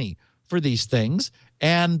lot of money for these things.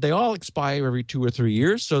 And they all expire every 2 or 3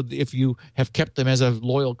 years. So if you have kept them as a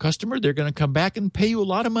loyal customer, they're going to come back and pay you a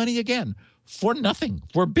lot of money again for nothing,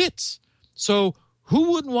 for bits. So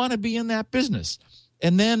who wouldn't want to be in that business?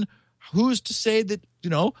 And then who's to say that,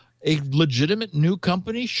 a legitimate new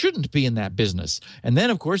company shouldn't be in that business? And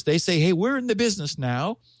then, of course, they say, hey, we're in the business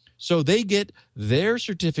now. So they get their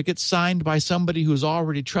certificate signed by somebody who's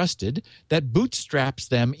already trusted that bootstraps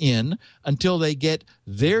them in until they get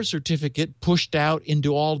their certificate pushed out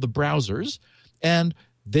into all the browsers. And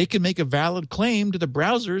they can make a valid claim to the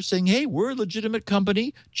browser saying, hey, we're a legitimate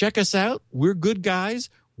company. Check us out. We're good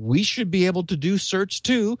guys. We should be able to do search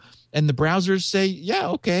too. And the browsers say, yeah,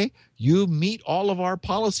 okay, you meet all of our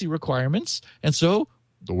policy requirements. And so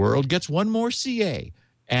the world gets one more CA.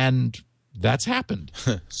 And that's happened.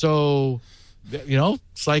 So,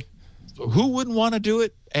 it's like, who wouldn't want to do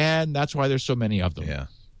it? And that's why there's so many of them. Yeah.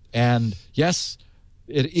 And yes,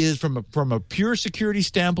 it is from a pure security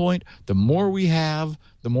standpoint, the more we have,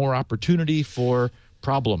 the more opportunity for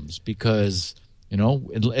problems, because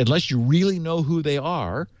unless you really know who they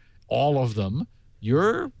are, all of them,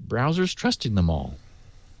 your browser's trusting them all.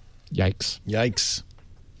 Yikes.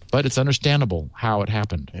 But it's understandable how it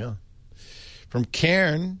happened. Yeah. From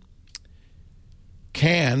Cairn,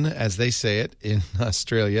 as they say it in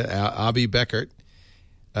Australia, Abby Beckert,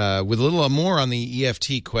 with a little more on the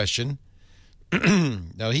EFT question.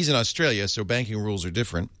 Now, he's in Australia, so banking rules are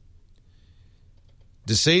different.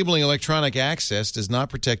 Disabling electronic access does not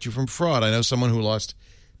protect you from fraud. I know someone who lost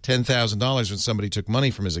 $10,000 when somebody took money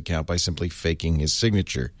from his account by simply faking his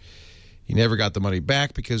signature. He never got the money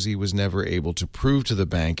back because he was never able to prove to the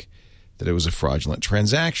bank that it was a fraudulent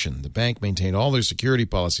transaction. The bank maintained all their security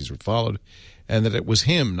policies were followed and that it was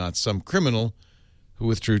him, not some criminal, who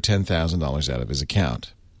withdrew $10,000 out of his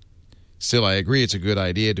account. Still, I agree it's a good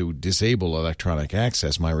idea to disable electronic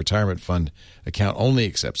access. My retirement fund account only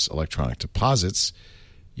accepts electronic deposits.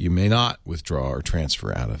 You may not withdraw or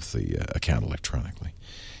transfer out of the account electronically.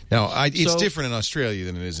 Now, it's different in Australia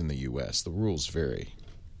than it is in the U.S. The rules vary.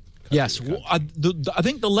 Yes. Well, I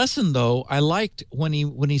think the lesson, though, I liked when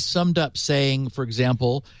he summed up saying, for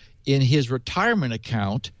example, in his retirement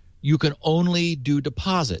account, you can only do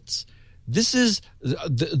deposits. This is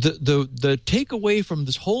the takeaway from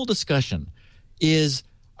this whole discussion is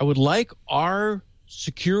I would like our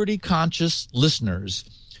security-conscious listeners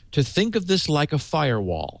to think of this like a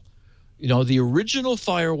firewall. The original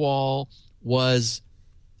firewall was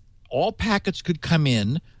all packets could come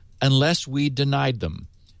in unless we denied them.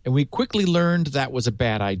 And we quickly learned that was a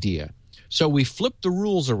bad idea. So we flipped the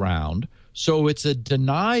rules around. So it's a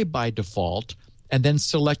deny by default and then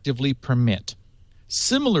selectively permit.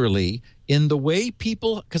 Similarly, in the way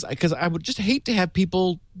people, because I would just hate to have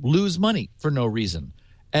people lose money for no reason.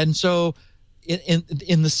 And so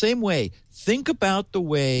in the same way, think about the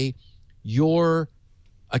way your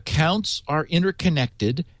accounts are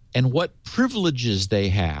interconnected and what privileges they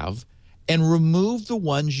have, and remove the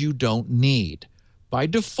ones you don't need. By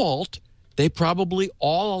default, they probably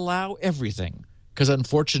all allow everything, because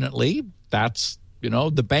unfortunately, that's,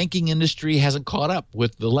 the banking industry hasn't caught up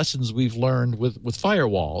with the lessons we've learned with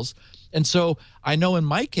firewalls. And so I know in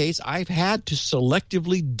my case, I've had to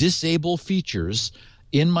selectively disable features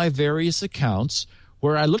in my various accounts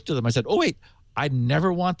where I looked at them. I said, oh, wait, I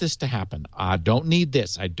never want this to happen. I don't need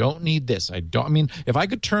this. I don't need this. If I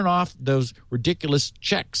could turn off those ridiculous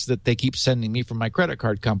checks that they keep sending me from my credit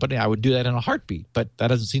card company, I would do that in a heartbeat, but that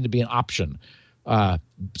doesn't seem to be an option.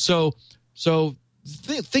 So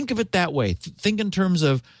think of it that way. Think in terms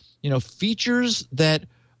of, features that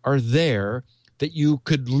are there that you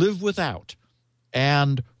could live without,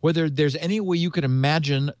 and whether there's any way you could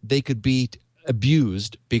imagine they could be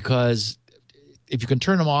abused, because if you can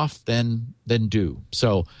turn them off, then do.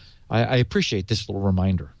 So I appreciate this little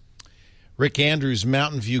reminder. Rick Andrews,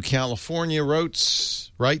 Mountain View, California,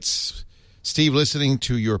 writes, Steve, listening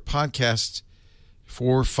to your podcast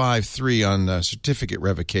 453 on certificate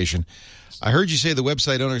revocation, I heard you say the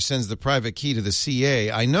website owner sends the private key to the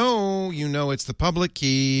CA. I know it's the public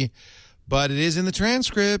key. But it is in the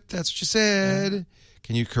transcript. That's what you said.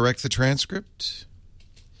 Can you correct the transcript?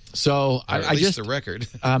 So at least the record.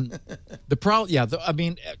 The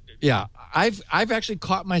problem, I've actually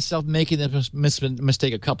caught myself making this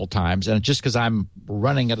mistake a couple times, and it's just because I'm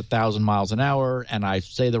running at 1,000 miles an hour and I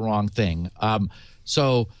say the wrong thing.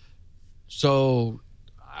 So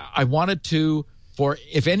I wanted to. For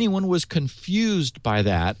if anyone was confused by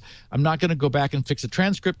that, I'm not going to go back and fix the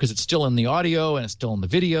transcript because it's still in the audio and it's still in the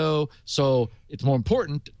video. So it's more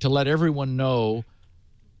important to let everyone know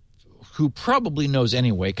who probably knows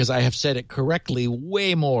anyway, because I have said it correctly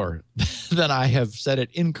way more than I have said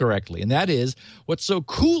it incorrectly. And that is what's so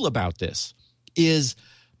cool about this is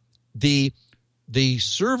the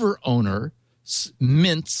server owner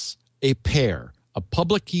mints a pair, a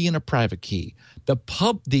public key and a private key. The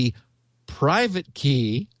private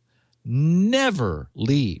key never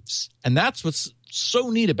leaves. And that's what's so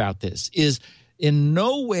neat about this is in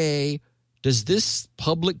no way does this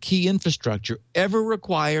public key infrastructure ever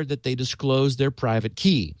require that they disclose their private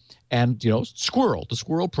key. And, the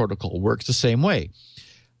Squirrel protocol works the same way.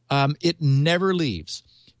 It never leaves.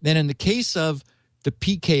 Then in the case of the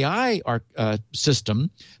PKI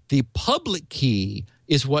system, the public key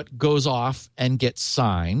is what goes off and gets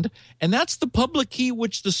signed. And that's the public key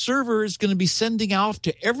which the server is going to be sending out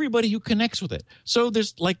to everybody who connects with it. So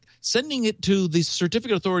there's like sending it to the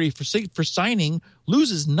certificate authority for signing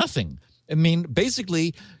loses nothing. I mean,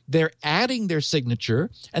 basically, they're adding their signature,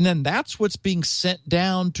 and then that's what's being sent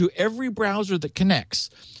down to every browser that connects.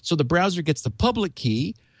 So the browser gets the public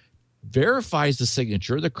key, verifies the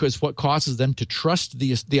signature, because what causes them to trust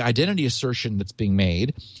the identity assertion that's being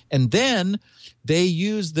made, and then they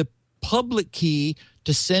use the public key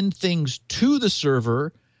to send things to the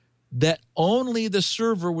server that only the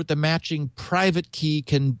server with the matching private key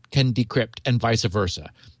can decrypt, and vice versa.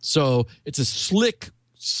 So it's a slick,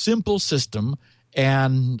 simple system,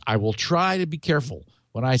 and I will try to be careful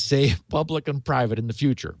when I say public and private in the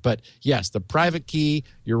future. But yes, the private key,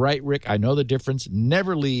 you're right, Rick, I know the difference,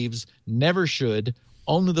 never leaves, never should.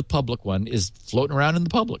 Only the public one is floating around in the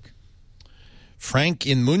public. Frank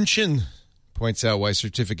in München points out why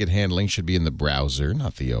certificate handling should be in the browser,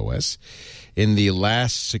 not the OS. In the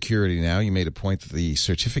last Security Now, you made a point that the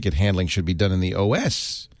certificate handling should be done in the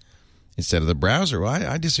OS instead of the browser. Well,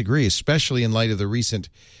 I disagree, especially in light of the recent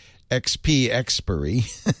XP expiry.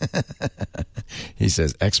 He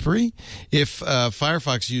says expiry? If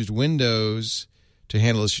Firefox used Windows to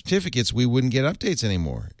handle the certificates, we wouldn't get updates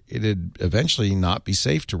anymore. It'd eventually not be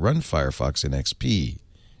safe to run Firefox in XP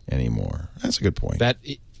anymore. That's a good point. That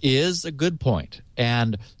is a good point.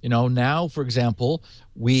 And, now, for example,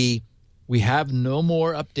 we have no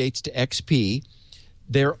more updates to XP.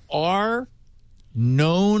 There are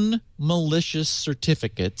known malicious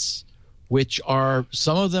certificates, which are,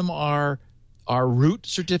 some of them are root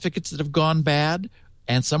certificates that have gone bad,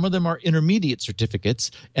 and some of them are intermediate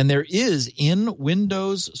certificates. And there is in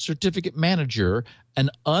Windows Certificate Manager an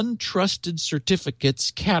untrusted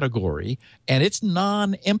certificates category, and it's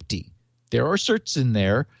non-empty. There are certs in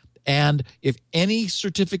there, and if any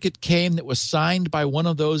certificate came that was signed by one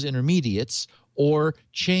of those intermediates or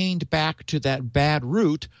chained back to that bad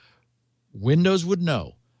root, Windows would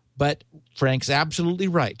know. But Frank's absolutely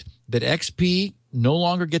right that XP no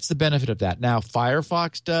longer gets the benefit of that. Now,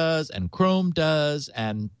 Firefox does, and Chrome does,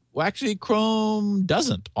 and actually Chrome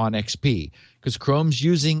doesn't on XP because Chrome's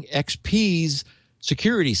using XP's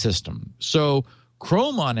security system. So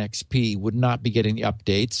Chrome on XP would not be getting the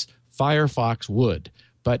updates. Firefox would.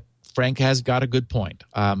 But Frank has got a good point.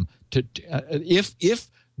 If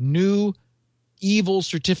new evil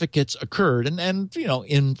certificates occurred, and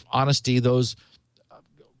in honesty, those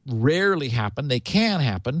rarely happen. They can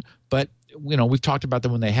happen, but we've talked about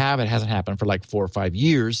them when they have. It hasn't happened for like 4 or 5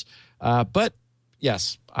 years. But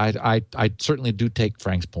yes, I certainly do take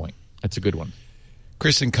Frank's point. That's a good one.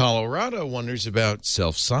 Chris in Colorado wonders about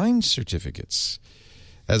self-signed certificates.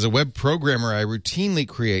 As a web programmer, I routinely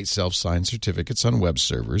create self-signed certificates on web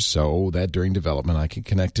servers so that during development I can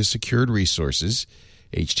connect to secured resources,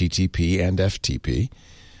 HTTP and FTP.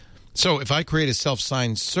 So if I create a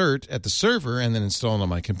self-signed cert at the server and then install it on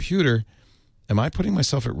my computer, am I putting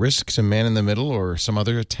myself at risk to man-in-the-middle or some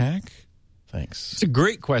other attack? Thanks. It's a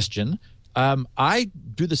great question. I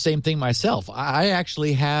do the same thing myself. I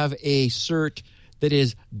actually have a cert that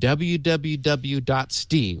is www.steve,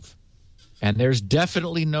 and there's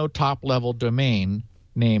definitely no top-level domain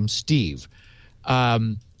named Steve.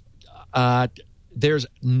 There's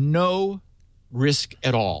no risk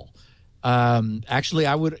at all.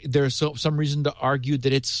 Actually, there's some reason to argue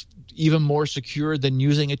that it's even more secure than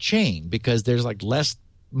using a chain because there's like less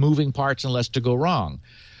moving parts and less to go wrong.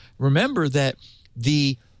 remember that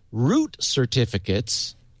the root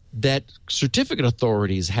certificates that certificate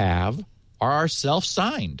authorities have are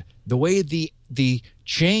self-signed. The way the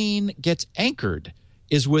chain gets anchored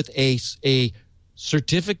is with a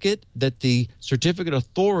certificate that the certificate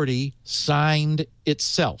authority signed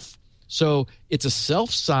itself. So it's a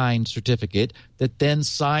self-signed certificate that then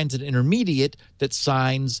signs an intermediate that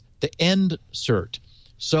signs the end cert.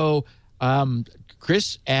 So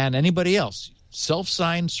Chris and anybody else,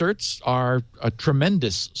 self-signed certs are a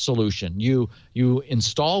tremendous solution. You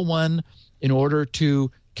install one in order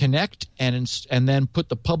to connect and then put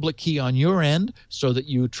the public key on your end so that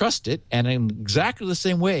you trust it, and in exactly the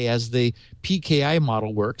same way as the PKI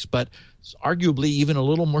model works, but arguably even a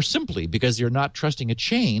little more simply, because you're not trusting a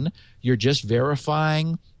chain, you're just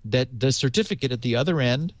verifying that the certificate at the other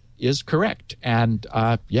end is correct. And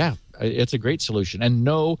it's a great solution, and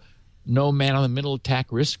no man-on-the-middle attack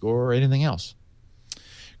risk or anything else.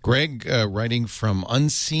 Greg, writing from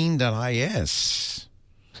unseen.is.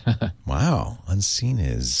 Wow, Unseen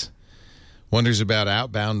is. Wonders about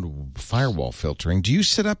outbound firewall filtering. Do you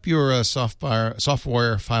set up your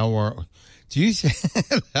software firewall? Do you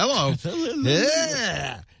hello?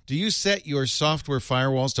 Yeah. Do you set your software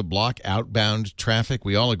firewalls to block outbound traffic?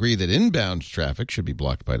 We all agree that inbound traffic should be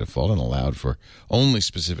blocked by default and allowed for only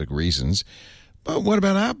specific reasons. But what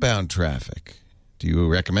about outbound traffic? Do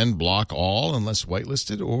you recommend block all unless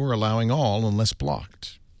whitelisted, or allowing all unless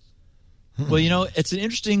blocked? Well, it's an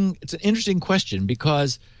interesting question,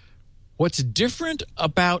 because what's different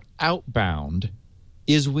about outbound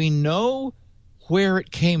is we know where it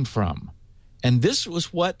came from. And this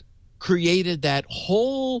was what created that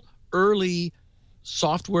whole early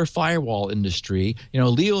software firewall industry.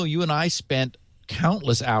 Leo, you and I spent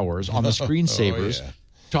countless hours on the screensavers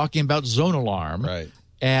talking about Zone Alarm, right,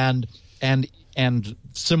 and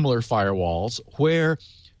similar firewalls, where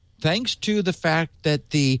thanks to the fact that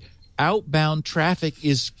the outbound traffic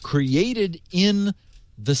is created in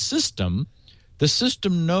the system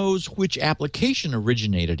knows which application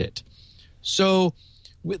originated it. So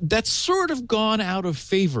that's sort of gone out of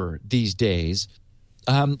favor these days.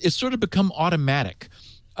 It's sort of become automatic,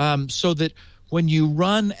 so that when you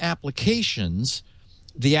run applications,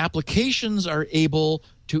 the applications are able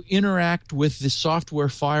to interact with the software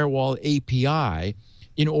firewall API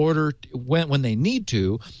in order when they need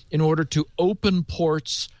to, in order to open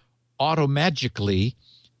ports automagically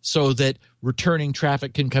so that returning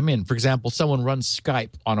traffic can come in. For example, someone runs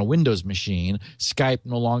Skype on a Windows machine. Skype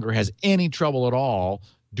no longer has any trouble at all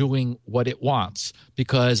doing what it wants,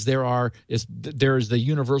 because there's the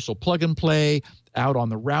universal plug and play out on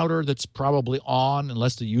the router that's probably on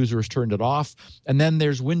unless the user has turned it off. And then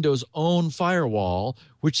there's Windows' own firewall,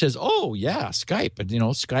 which says, oh, yeah, Skype. And,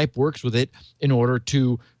 Skype works with it in order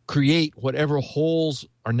to create whatever holes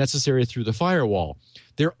are necessary through the firewall.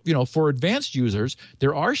 There, for advanced users,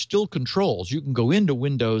 there are still controls. You can go into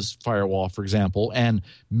Windows Firewall, for example, and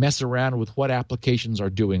mess around with what applications are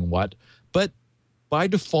doing what. But by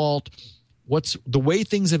default, the way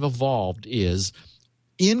things have evolved is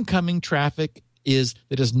incoming traffic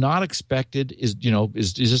that is not expected is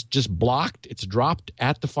just blocked. It's dropped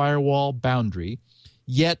at the firewall boundary.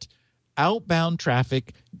 Yet outbound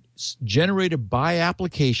traffic generated by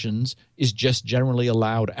applications is just generally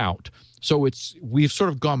allowed out. So we've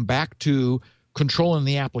sort of gone back to controlling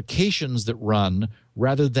the applications that run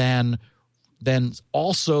rather than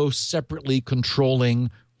also separately controlling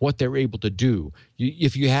what they're able to do.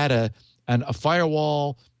 If you had a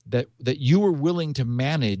firewall that you were willing to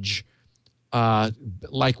manage,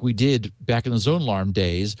 like we did back in the Zone Alarm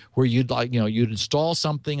days, where you'd install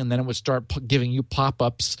something and then it would start giving you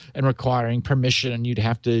pop-ups and requiring permission, and you'd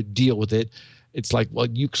have to deal with it. It's like, well,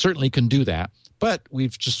 you certainly can do that, but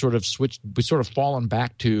we've just sort of fallen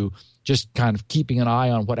back to just kind of keeping an eye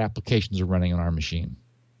on what applications are running on our machine.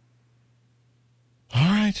 All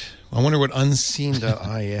right. I wonder what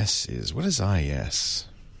unseen.is is. What is IS?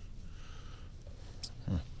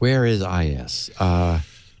 Where is IS? I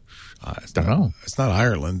don't know. It's not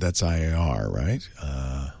Ireland. That's IAR, right?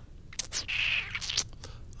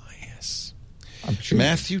 IS. I'm sure.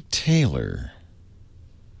 Matthew Taylor.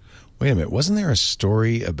 Wait a minute. Wasn't there a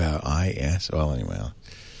story about IS? Well, anyway.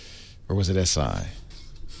 Or was it SI?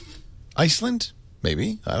 Iceland?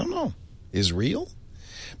 Maybe. I don't know. Israel?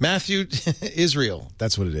 Matthew, Israel.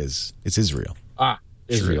 That's what it is. It's Israel.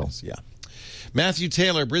 Israel. Sure, yeah. Matthew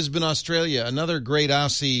Taylor, Brisbane, Australia. Another great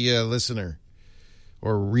Aussie listener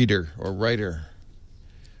or reader or writer.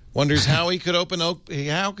 Wonders how he could have an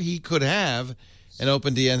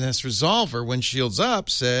open DNS resolver when Shields Up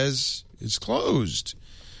says it's closed.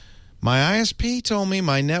 My ISP told me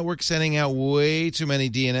my network's sending out way too many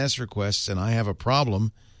DNS requests, and I have a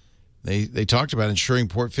problem. They talked about ensuring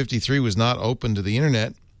port 53 was not open to the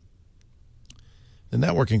internet. The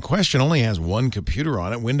network in question only has one computer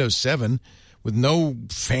on it, Windows 7, with no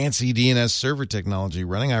fancy DNS server technology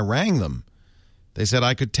running. I rang them. They said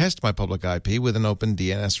I could test my public IP with an open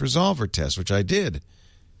DNS resolver test, which I did.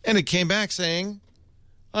 And it came back saying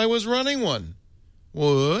I was running one.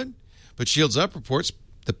 What? But Shields Up reports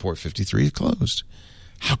that port 53 is closed.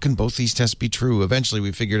 How can both these tests be true? Eventually,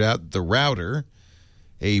 we figured out the router,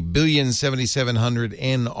 a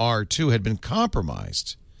 7700NR2, had been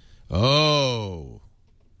compromised. Oh,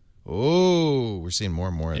 we're seeing more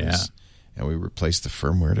and more of this. And we replaced the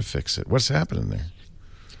firmware to fix it. What's happening there?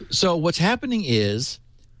 So what's happening is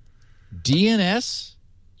DNS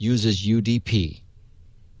uses UDP,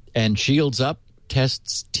 and Shields Up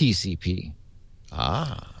tests TCP.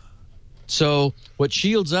 So what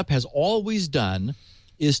Shields Up has always done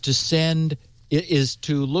is to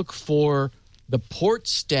look for the port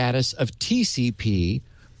status of TCP,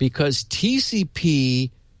 because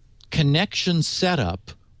TCP connection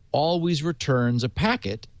setup always returns a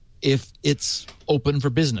packet if it's open for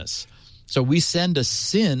business. So we send a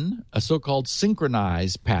SYN, a so-called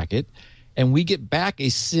synchronized packet, and we get back a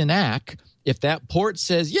SYNAC if that port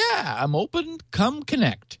says, yeah, I'm open, come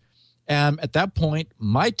connect. And at that point,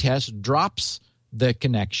 my test drops the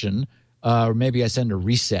connection, or maybe I send a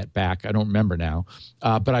reset back. I don't remember now.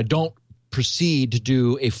 But I don't proceed to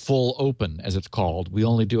do a full open, as it's called. We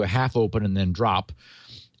only do a half open and then drop.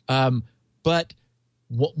 But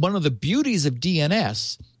one of the beauties of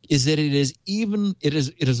DNS is that it is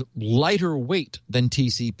lighter weight than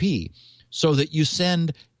TCP, so that you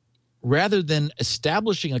send, rather than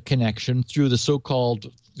establishing a connection through the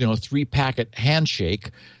so-called 3-packet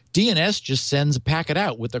handshake, DNS just sends a packet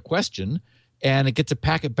out with a question, and it gets a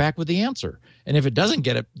packet back with the answer. And if it doesn't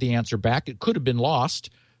get the answer back, it could have been lost,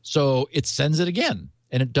 so it sends it again.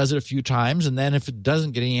 And it does it a few times, and then if it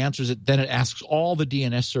doesn't get any answers, then it asks all the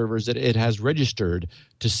DNS servers that it has registered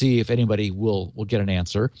to see if anybody will get an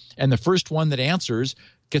answer. And the first one that answers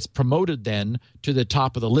gets promoted then to the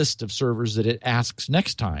top of the list of servers that it asks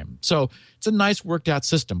next time. So it's a nice worked out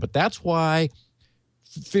system. But that's why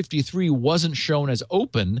 53 wasn't shown as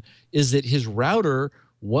open, is that his router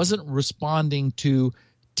wasn't responding to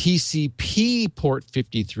TCP port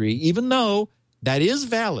 53, even though that is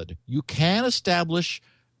valid. You can establish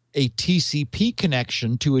a TCP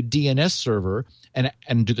connection to a DNS server and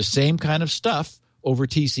do the same kind of stuff over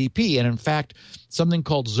TCP. And in fact, something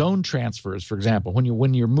called zone transfers, for example,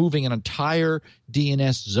 when you're moving an entire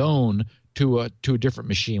DNS zone to a different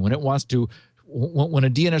machine, when a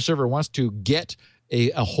DNS server wants to get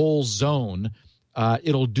a whole zone,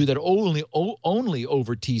 it'll do that only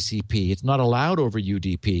over TCP. It's not allowed over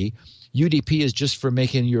UDP. UDP is just for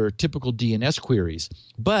making your typical DNS queries.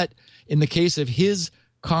 But in the case of his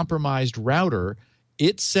compromised router,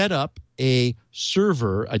 it set up a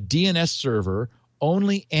server, a DNS server,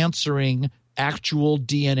 only answering actual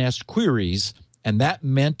DNS queries, and that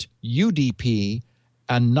meant UDP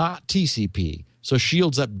and not TCP. So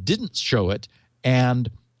Shields Up didn't show it,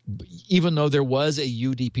 and even though there was a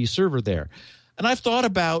UDP server there. And I've thought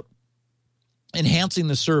about enhancing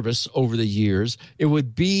the service over the years. It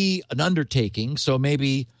would be an undertaking, so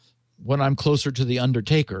maybe when I'm closer to the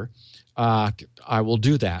undertaker, I will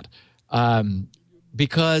do that.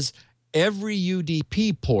 Because every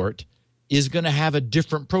UDP port is going to have a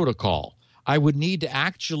different protocol. I would need to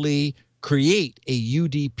actually create a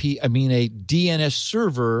DNS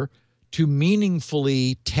server to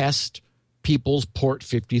meaningfully test people's port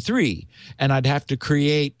 53. And I'd have to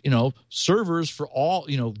create, servers for all,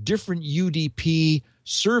 different UDP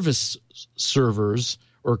service servers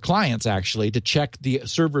or clients actually to check the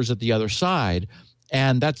servers at the other side.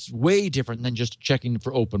 And that's way different than just checking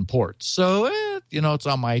for open ports. So, it's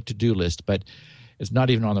on my to-do list, but it's not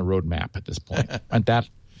even on the roadmap at this point. And that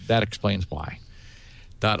explains why.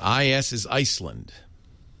 .is is Iceland.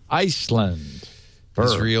 Iceland.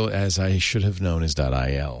 Israel, as I should have known, is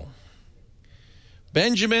 .il.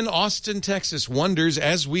 Benjamin, Austin, Texas, wonders,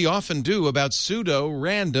 as we often do, about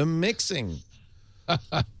pseudo-random mixing.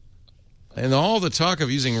 And all the talk of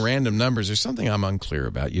using random numbers, there's something I'm unclear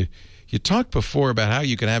about. You talked before about how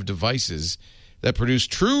you can have devices that produce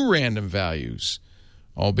true random values,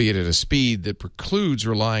 albeit at a speed that precludes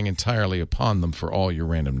relying entirely upon them for all your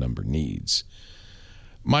random number needs.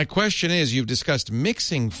 My question is, you've discussed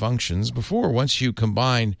mixing functions before. Once you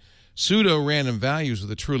combine pseudo-random values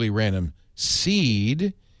with a truly random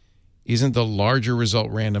seed, isn't the larger result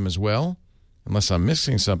random as well? Unless I'm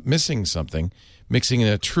missing something, mixing in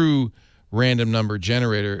a true random number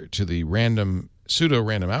generator to the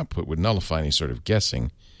pseudo-random output would nullify any sort of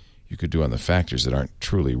guessing you could do on the factors that aren't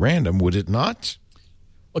truly random, would it not?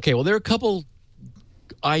 Okay, well, there are a couple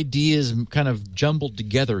ideas kind of jumbled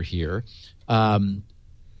together here. One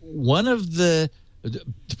of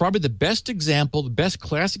probably the best example, the best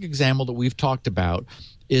classic example that we've talked about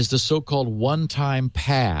is the so-called one-time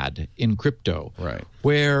pad in crypto, right?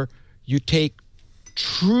 Where you take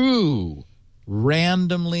true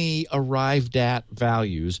randomly arrived at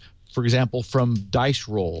values, for example, from dice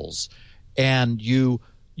rolls, and you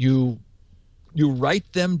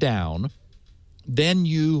write them down, then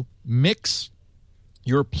you mix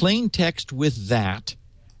your plain text with that,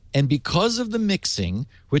 and because of the mixing,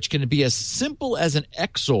 which can be as simple as an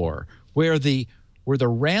XOR, where the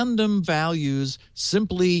random values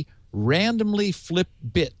simply randomly flip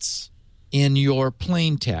bits in your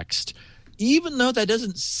plain text, even though that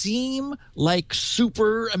doesn't seem like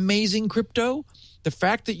super amazing crypto, the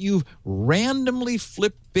fact that you've randomly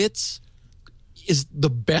flipped bits is the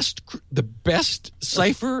best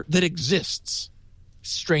cipher that exists,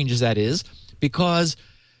 strange as that is, because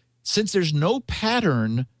since there's no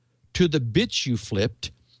pattern to the bits you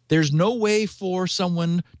flipped, there's no way for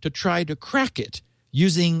someone to try to crack it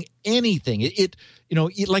using anything. It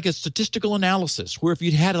like a statistical analysis, where if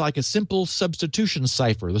you'd had like a simple substitution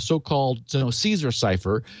cipher, the so-called Caesar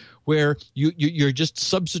cipher, where you're just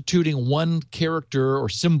substituting one character or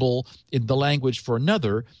symbol in the language for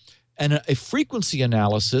another, and a frequency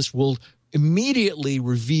analysis will immediately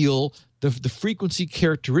reveal the frequency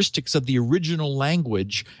characteristics of the original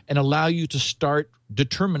language and allow you to start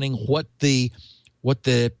determining what the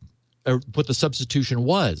substitution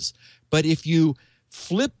was. But if you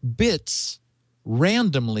flip bits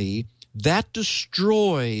randomly, that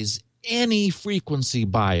destroys any frequency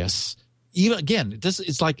bias. Even again, it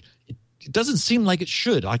doesn't seem like it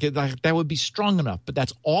should. Like that would be strong enough, but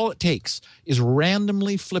that's all it takes is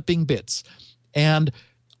randomly flipping bits, and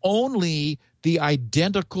only the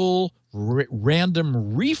identical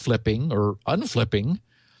random reflipping or unflipping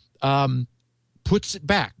puts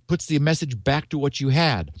the message back to what you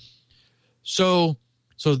had. So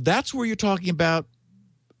that's where you're talking about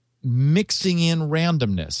mixing in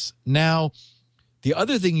randomness. Now, the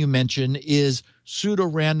other thing you mentioned is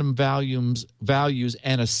pseudo-random values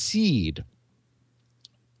and a seed.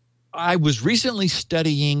 I was recently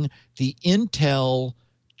studying the Intel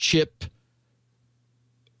chip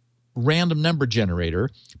random number generator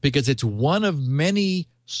because it's one of many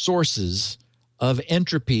sources of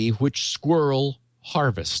entropy which Squirrel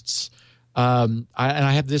harvests. I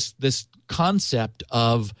have this concept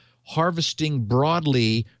of harvesting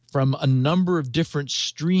broadly from a number of different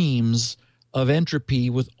streams of entropy,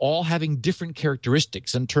 with all having different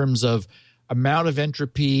characteristics in terms of amount of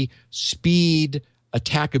entropy, speed,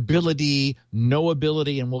 attackability,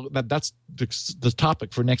 knowability, and that's the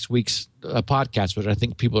topic for next week's podcast, which I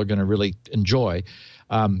think people are going to really enjoy.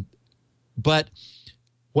 But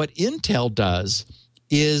what Intel does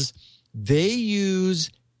is they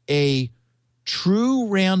use a true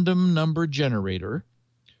random number generator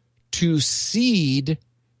to seed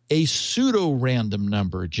a pseudo-random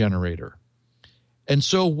number generator. And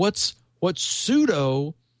so what's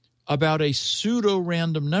pseudo about a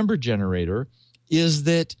pseudo-random number generator is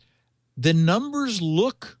that the numbers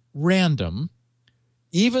look random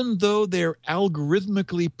even though they're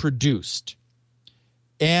algorithmically produced.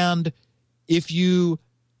 And if you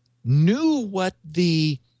knew what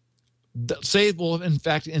in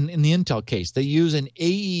fact, in the Intel case, they use an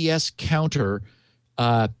AES counter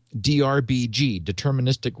DRBG,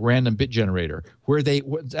 deterministic random bit generator,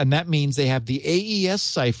 and that means they have the AES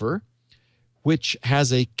cipher, which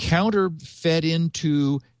has a counter fed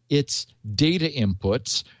into its data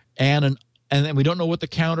inputs, and then we don't know what the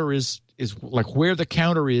counter is like, where the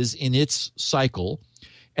counter is in its cycle,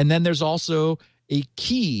 and then there's also a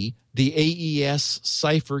key. The AES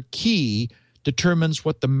cipher key determines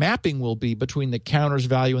what the mapping will be between the counter's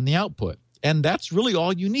value and the output. And that's really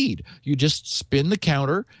all you need. You just spin the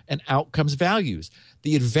counter and out comes values.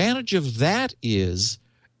 The advantage of that is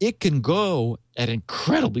it can go at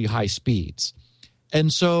incredibly high speeds.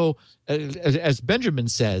 And so, as Benjamin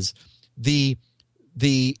says, it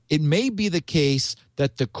may be the case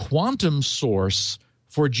that the quantum source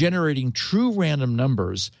for generating true random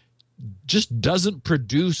numbers just doesn't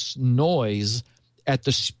produce noise at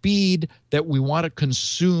the speed that we want to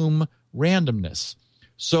consume randomness.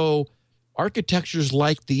 So architectures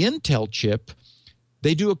like the Intel chip,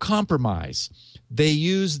 they do a compromise. They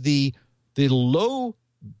use the low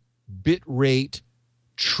bit rate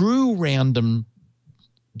true random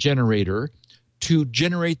generator to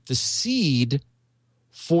generate the seed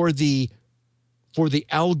for the for the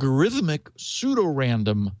algorithmic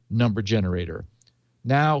pseudo-random number generator.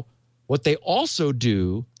 Now, what they also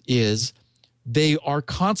do is they are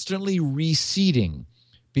constantly reseeding,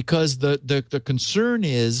 because the concern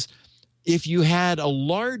is if you had a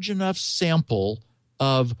large enough sample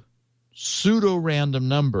of pseudo-random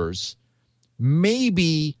numbers,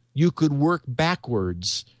 maybe you could work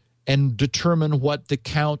backwards and determine what the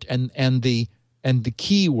count and the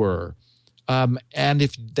key were. And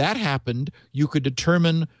if that happened, you could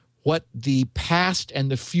determine what the past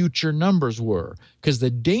and the future numbers were. Because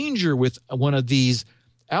the danger with one of these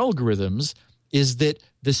algorithms is that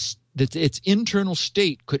its internal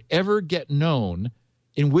state could ever get known,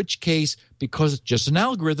 in which case, because it's just an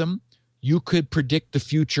algorithm, you could predict the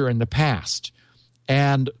future and the past.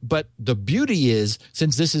 But the beauty is,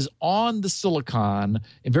 since this is on the silicon,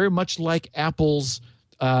 and very much like Apple's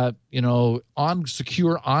on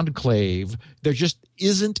secure enclave, there just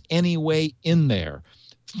isn't any way in there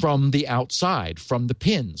from the outside, from the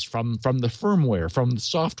pins, from the firmware, from the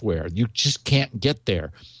software. You just can't get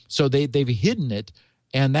there. So they've hidden it,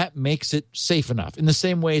 and that makes it safe enough. In the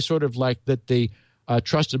same way, sort of like that the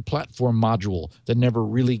trusted platform module that never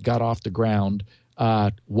really got off the ground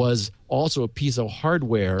was also a piece of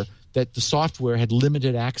hardware that the software had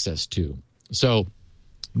limited access to. So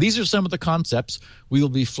these are some of the concepts we will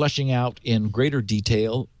be fleshing out in greater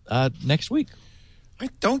detail next week.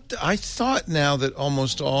 I thought now that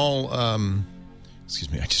almost all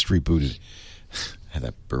excuse me, I just rebooted. Had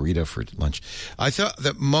that burrito for lunch. I thought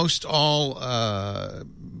that most all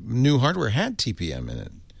new hardware had TPM in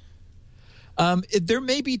it. There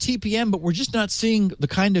may be TPM, but we're just not seeing the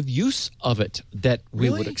kind of use of it that we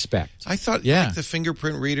would expect. I thought like the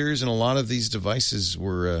fingerprint readers and a lot of these devices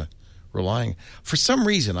were relying. For some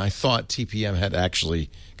reason, I thought TPM had actually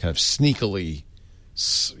kind of sneakily,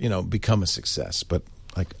 become a success. But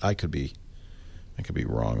I could be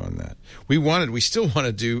wrong on that. We still want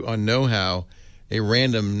to do on Know-How a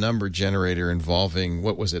random number generator involving,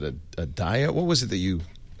 what was it, a diode? What was it that you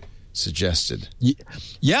suggested?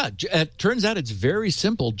 Yeah, it turns out it's very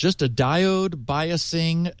simple. Just a diode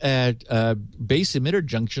biasing a base emitter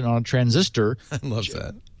junction on a transistor. I love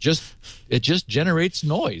that. It just generates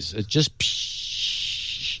noise. It just,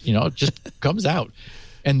 it just comes out.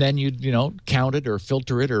 And then you count it or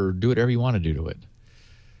filter it or do whatever you want to do to it.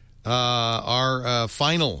 Our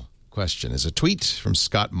final question is a tweet from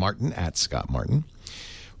Scott Martin, at Scott Martin.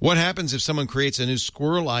 What happens if someone creates a new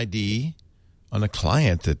squirrel ID on a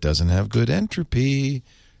client that doesn't have good entropy?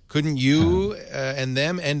 Couldn't you and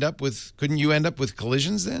them end up with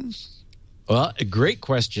collisions then? Well, a great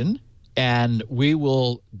question. And we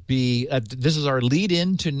will be this is our lead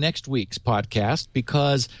in to next week's podcast,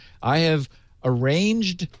 because I have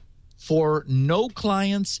arranged for no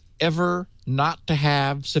clients ever not to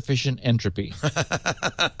have sufficient entropy.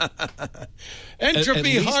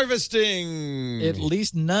 Entropy harvesting. At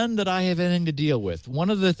least none that I have anything to deal with. One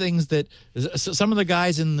of the things that some of the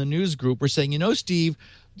guys in the news group were saying, Steve,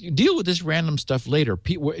 you deal with this random stuff later.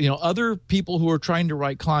 Other people who are trying to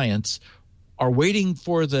write clients are waiting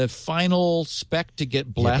for the final spec to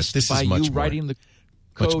get blessed by you writing the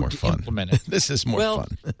code to implement it. This is more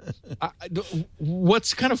fun.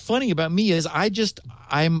 What's kind of funny about me is I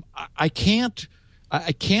can't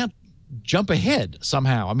jump ahead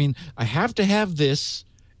somehow. I mean, I have to have this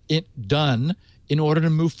done in order to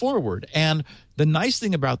move forward. And the nice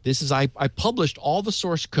thing about this is I published all the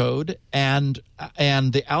source code and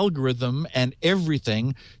the algorithm and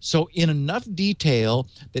everything, so in enough detail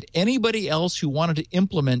that anybody else who wanted to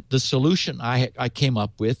implement the solution I came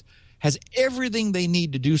up with has everything they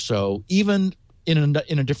need to do so, even in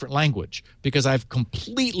a different language, because I've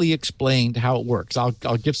completely explained how it works. I'll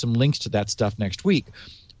give some links to that stuff next week.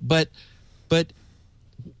 But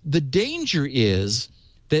the danger is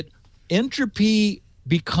that entropy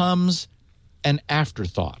becomes an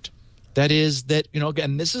afterthought. That is that,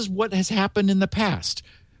 again, this is what has happened in the past.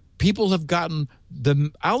 People have gotten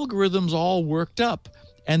the algorithms all worked up,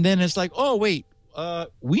 and then it's like, oh, wait,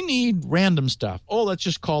 we need random stuff. Oh, let's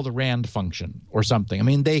just call the rand function or something. I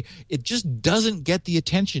mean, it just doesn't get the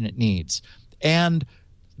attention it needs. And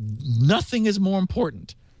nothing is more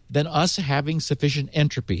important than us having sufficient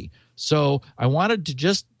entropy. So I wanted to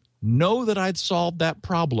just know that I'd solved that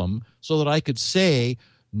problem so that I could say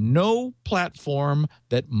no platform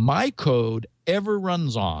that my code ever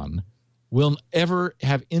runs on will ever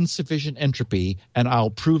have insufficient entropy, and I'll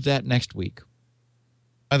prove that next week.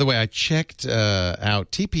 By the way, I checked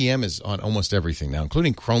out. TPM is on almost everything now,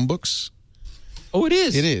 including Chromebooks. Oh, it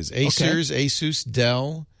is? It is. Acer's, okay. Asus,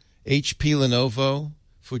 Dell, HP, Lenovo,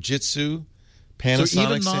 Fujitsu, Panasonic. So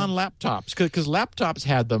even non-laptops, because laptops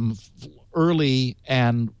had them early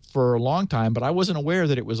and for a long time, but I wasn't aware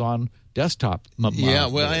that it was on desktop. Yeah,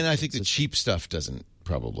 well, and I think the cheap stuff doesn't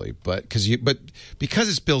probably, but because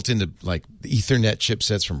it's built into like the Ethernet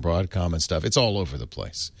chipsets from Broadcom and stuff, it's all over the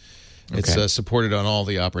place. It's supported on all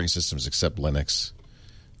the operating systems except Linux.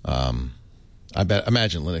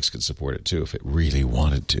 Imagine Linux could support it too if it really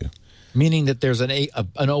wanted to. Meaning that there's an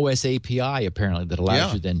OS API apparently that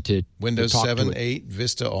allows you then to Windows to talk 7, to it. 8,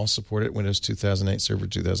 Vista all support it. Windows 2008, Server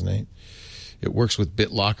 2008. It works with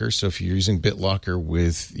BitLocker, so if you're using BitLocker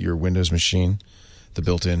with your Windows machine, the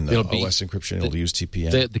built-in OS encryption, it'll use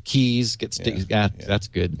TPM. The keys get sticky. Yeah, that's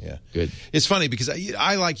good. Yeah. Good. It's funny because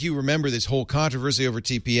I, like you, remember this whole controversy over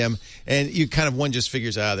TPM, and you kind of one just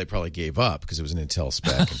figures out they probably gave up because it was an Intel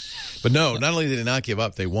spec. But no, not only did they not give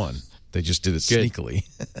up, they won. They just did it sneakily.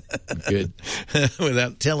 Good.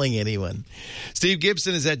 Without telling anyone. Steve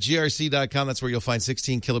Gibson is at grc.com. That's where you'll find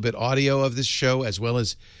 16 kilobit audio of this show, as well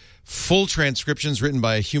as full transcriptions written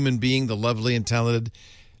by a human being, the lovely and talented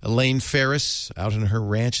Elaine Ferris, out in her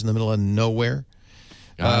ranch in the middle of nowhere.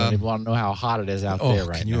 I don't even want to know how hot it is out there right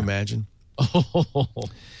now. Can you imagine?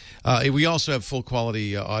 We also have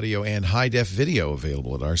full-quality audio and high-def video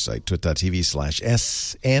available at our site,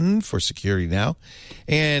 twit.tv/SN for Security Now,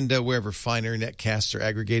 and wherever finer netcasts are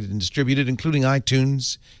aggregated and distributed, including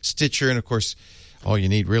iTunes, Stitcher, and, of course, all you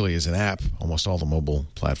need really is an app. Almost all the mobile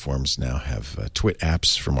platforms now have Twit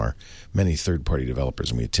apps from our many third-party developers,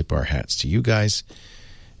 and we tip our hats to you guys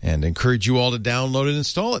and encourage you all to download and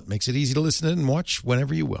install it. Makes it easy to listen to it and watch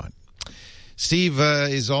whenever you want. Steve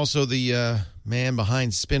is also the man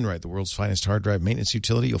behind SpinRite, the world's finest hard drive maintenance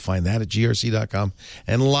utility. You'll find that at grc.com,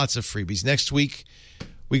 and lots of freebies. Next week,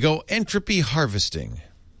 we go entropy harvesting.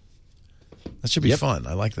 That should be fun.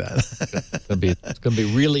 I like that. It's going to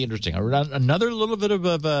be really interesting. Another little bit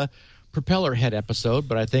of a propeller head episode,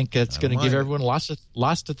 but I think it's going to give everyone lots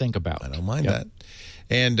to think about. I don't mind that.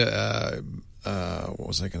 And what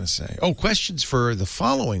was I going to say? Oh, questions for the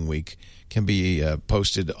following week can be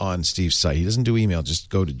posted on Steve's site. He doesn't do email. Just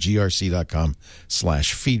go to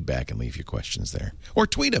grc.com/feedback and leave your questions there. Or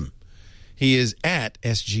tweet him. He is at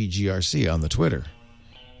SGGRC on the Twitter.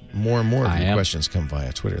 More and more of your questions come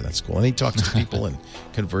via Twitter. That's cool. And he talks to people and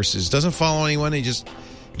converses. Doesn't follow anyone. He just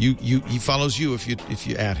he follows you if you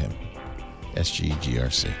add him.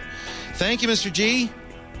 SGGRC. Thank you, Mr. G.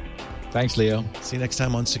 Thanks, Leo. See you next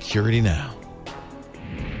time on Security Now.